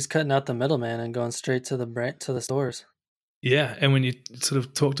like she's cutting out the middleman and going straight to the stores. Yeah, and when you sort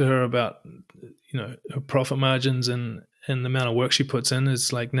of talk to her about her profit margins and the amount of work she puts in,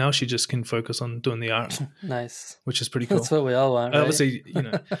 it's like now she just can focus on doing the art. Nice, which is pretty cool. That's what we all want, right? Obviously,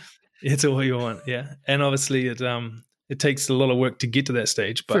 it's all you want. Yeah, and obviously it takes a lot of work to get to that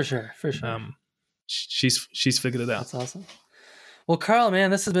stage. But for sure. She's figured it out. That's awesome. Well, Carl,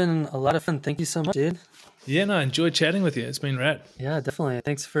 man, this has been a lot of fun. Thank you so much, dude. Yeah, no, I enjoyed chatting with you. It's been rad. Yeah, definitely.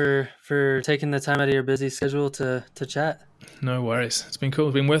 Thanks for taking the time out of your busy schedule to chat. No worries. It's been cool.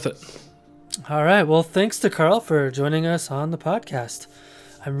 It's been worth it. All right. Well, thanks to Carl for joining us on the podcast.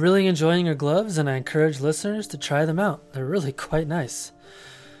 I'm really enjoying your gloves, and I encourage listeners to try them out. They're really quite nice.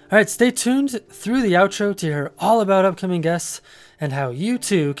 All right, stay tuned through the outro to hear all about upcoming guests and how you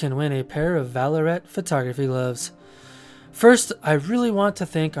too can win a pair of Valorette photography gloves. First, I really want to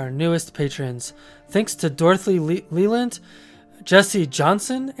thank our newest patrons. Thanks to Dorothy Leland, Jesse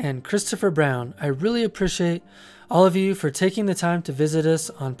Johnson, and Christopher Brown. I really appreciate all of you for taking the time to visit us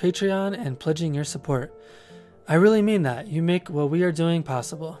on Patreon and pledging your support. I really mean that. You make what we are doing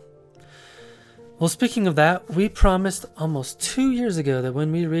possible. Well, speaking of that, we promised almost 2 years ago that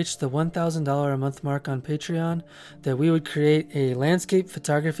when we reached the $1,000 a month mark on Patreon, that we would create a Landscape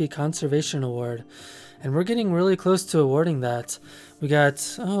Photography Conservation Award. And we're getting really close to awarding that. We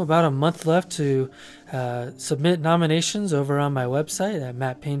got about a month left to submit nominations over on my website at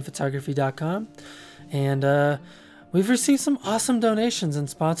mattpaynephotography.com. And we've received some awesome donations and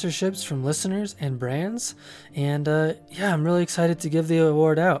sponsorships from listeners and brands. And I'm really excited to give the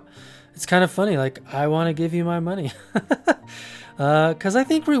award out. It's kind of funny, like, I want to give you my money. Because I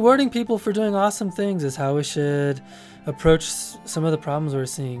think rewarding people for doing awesome things is how we should approach some of the problems we're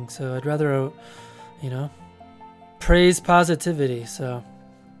seeing. So I'd rather, praise positivity. So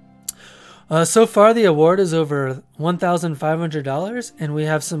far the award is over $1,500, and we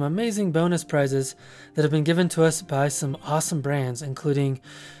have some amazing bonus prizes that have been given to us by some awesome brands, including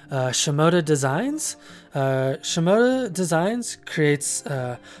Shimoda Designs. Shimoda Designs creates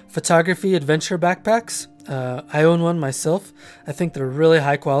photography adventure backpacks. I own one myself. I think they're really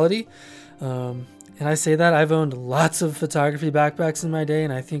high quality. And I say that I've owned lots of photography backpacks in my day,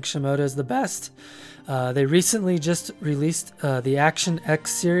 and I think Shimoda is the best. They recently just released the Action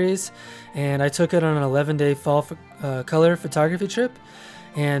X series, and I took it on an 11-day fall color photography trip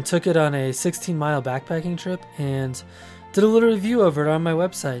and took it on a 16-mile backpacking trip and did a little review over it on my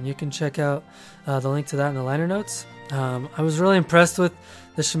website, and you can check out the link to that in the liner notes. I was really impressed with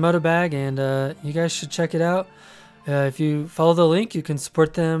the Shimoda bag, and you guys should check it out. If you follow the link, you can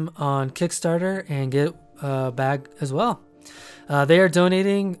support them on Kickstarter and get a bag as well. They are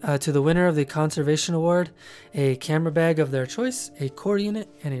donating to the winner of the Conservation Award a camera bag of their choice, a cord unit,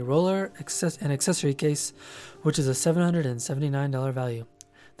 and a roller and accessory case, which is a $779 value.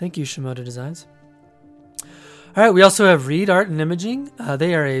 Thank you, Shimoda Designs. All right, we also have Reed Art and Imaging.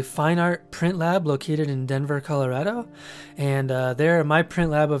 They are a fine art print lab located in Denver, Colorado, and they're my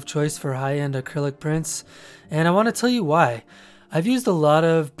print lab of choice for high-end acrylic prints, and I want to tell you why. I've used a lot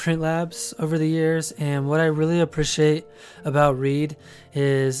of print labs over the years, and what I really appreciate about Reed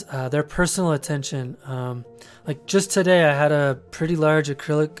is their personal attention. Like just today, I had a pretty large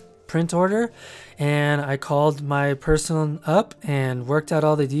acrylic print order, and I called my person up and worked out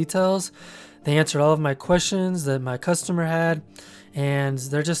all the details. They answered all of my questions that my customer had, and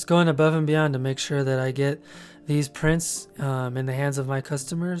they're just going above and beyond to make sure that I get these prints in the hands of my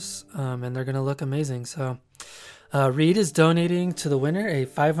customers, and they're going to look amazing. So Reed is donating to the winner a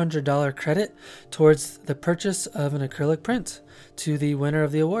 $500 credit towards the purchase of an acrylic print to the winner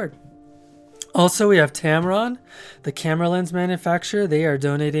of the award. Also, we have Tamron, the camera lens manufacturer. They are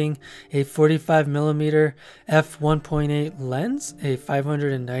donating a 45mm f1.8 lens, a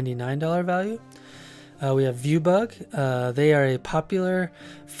 $599 value. We have Viewbug. They are a popular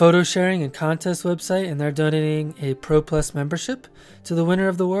photo sharing and contest website, and they're donating a Pro Plus membership to the winner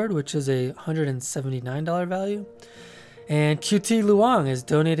of the award, which is a $179 value. And QT Luong is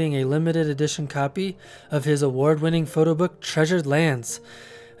donating a limited edition copy of his award-winning photo book, Treasured Lands.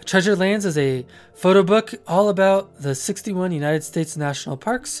 Treasured Lands is a photo book all about the 61 United States national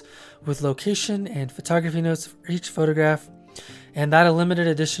parks with location and photography notes for each photograph. And that a limited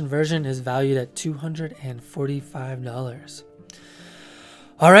edition version is valued at $245.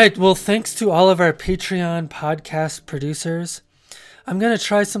 All right, well, thanks to all of our Patreon podcast producers. I'm going to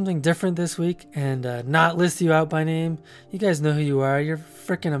try something different this week and not list you out by name. You guys know who you are. You're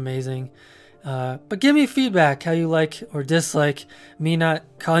freaking amazing. But give me feedback how you like or dislike me not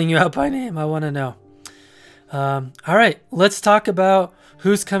calling you out by name. I want to know. All right, let's talk about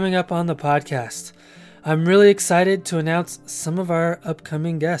who's coming up on the podcast. I'm really excited to announce some of our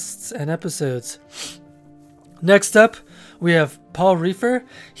upcoming guests and episodes. Next up, we have Paul Reefer.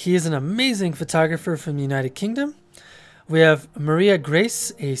 He is an amazing photographer from the United Kingdom. We have Maria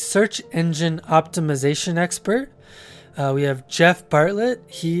Grace, a search engine optimization expert. We have Jeff Bartlett.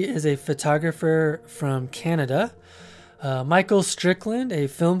 He is a photographer from Canada. Michael Strickland, a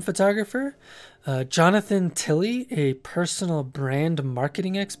film photographer. Jonathan Tilley, a personal brand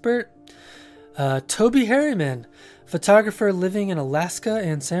marketing expert. Toby Harriman, photographer living in Alaska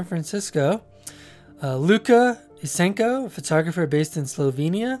and San Francisco. Luka Isenko, a photographer based in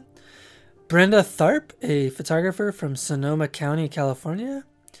Slovenia. Brenda Tharp, a photographer from Sonoma County, California.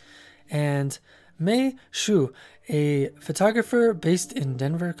 And Mei Shu, a photographer based in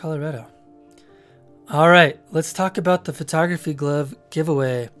Denver, Colorado. All right, let's talk about the photography glove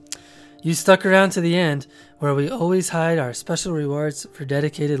giveaway. You stuck around to the end, where we always hide our special rewards for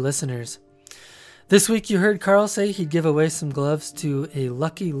dedicated listeners. This week you heard Carl say he'd give away some gloves to a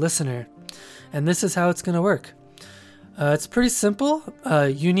lucky listener, and this is how it's going to work. It's pretty simple.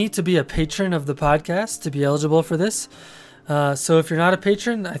 You need to be a patron of the podcast to be eligible for this. So if you're not a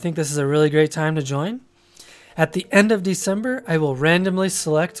patron, I think this is a really great time to join. At the end of December, I will randomly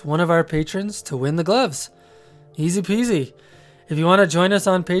select one of our patrons to win the gloves. Easy peasy. If you want to join us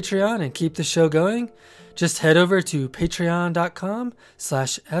on Patreon and keep the show going, just head over to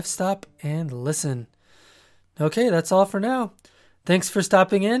patreon.com/fstop and listen. Okay, that's all for now. Thanks for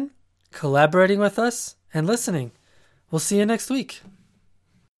stopping in, collaborating with us, and listening. We'll see you next week.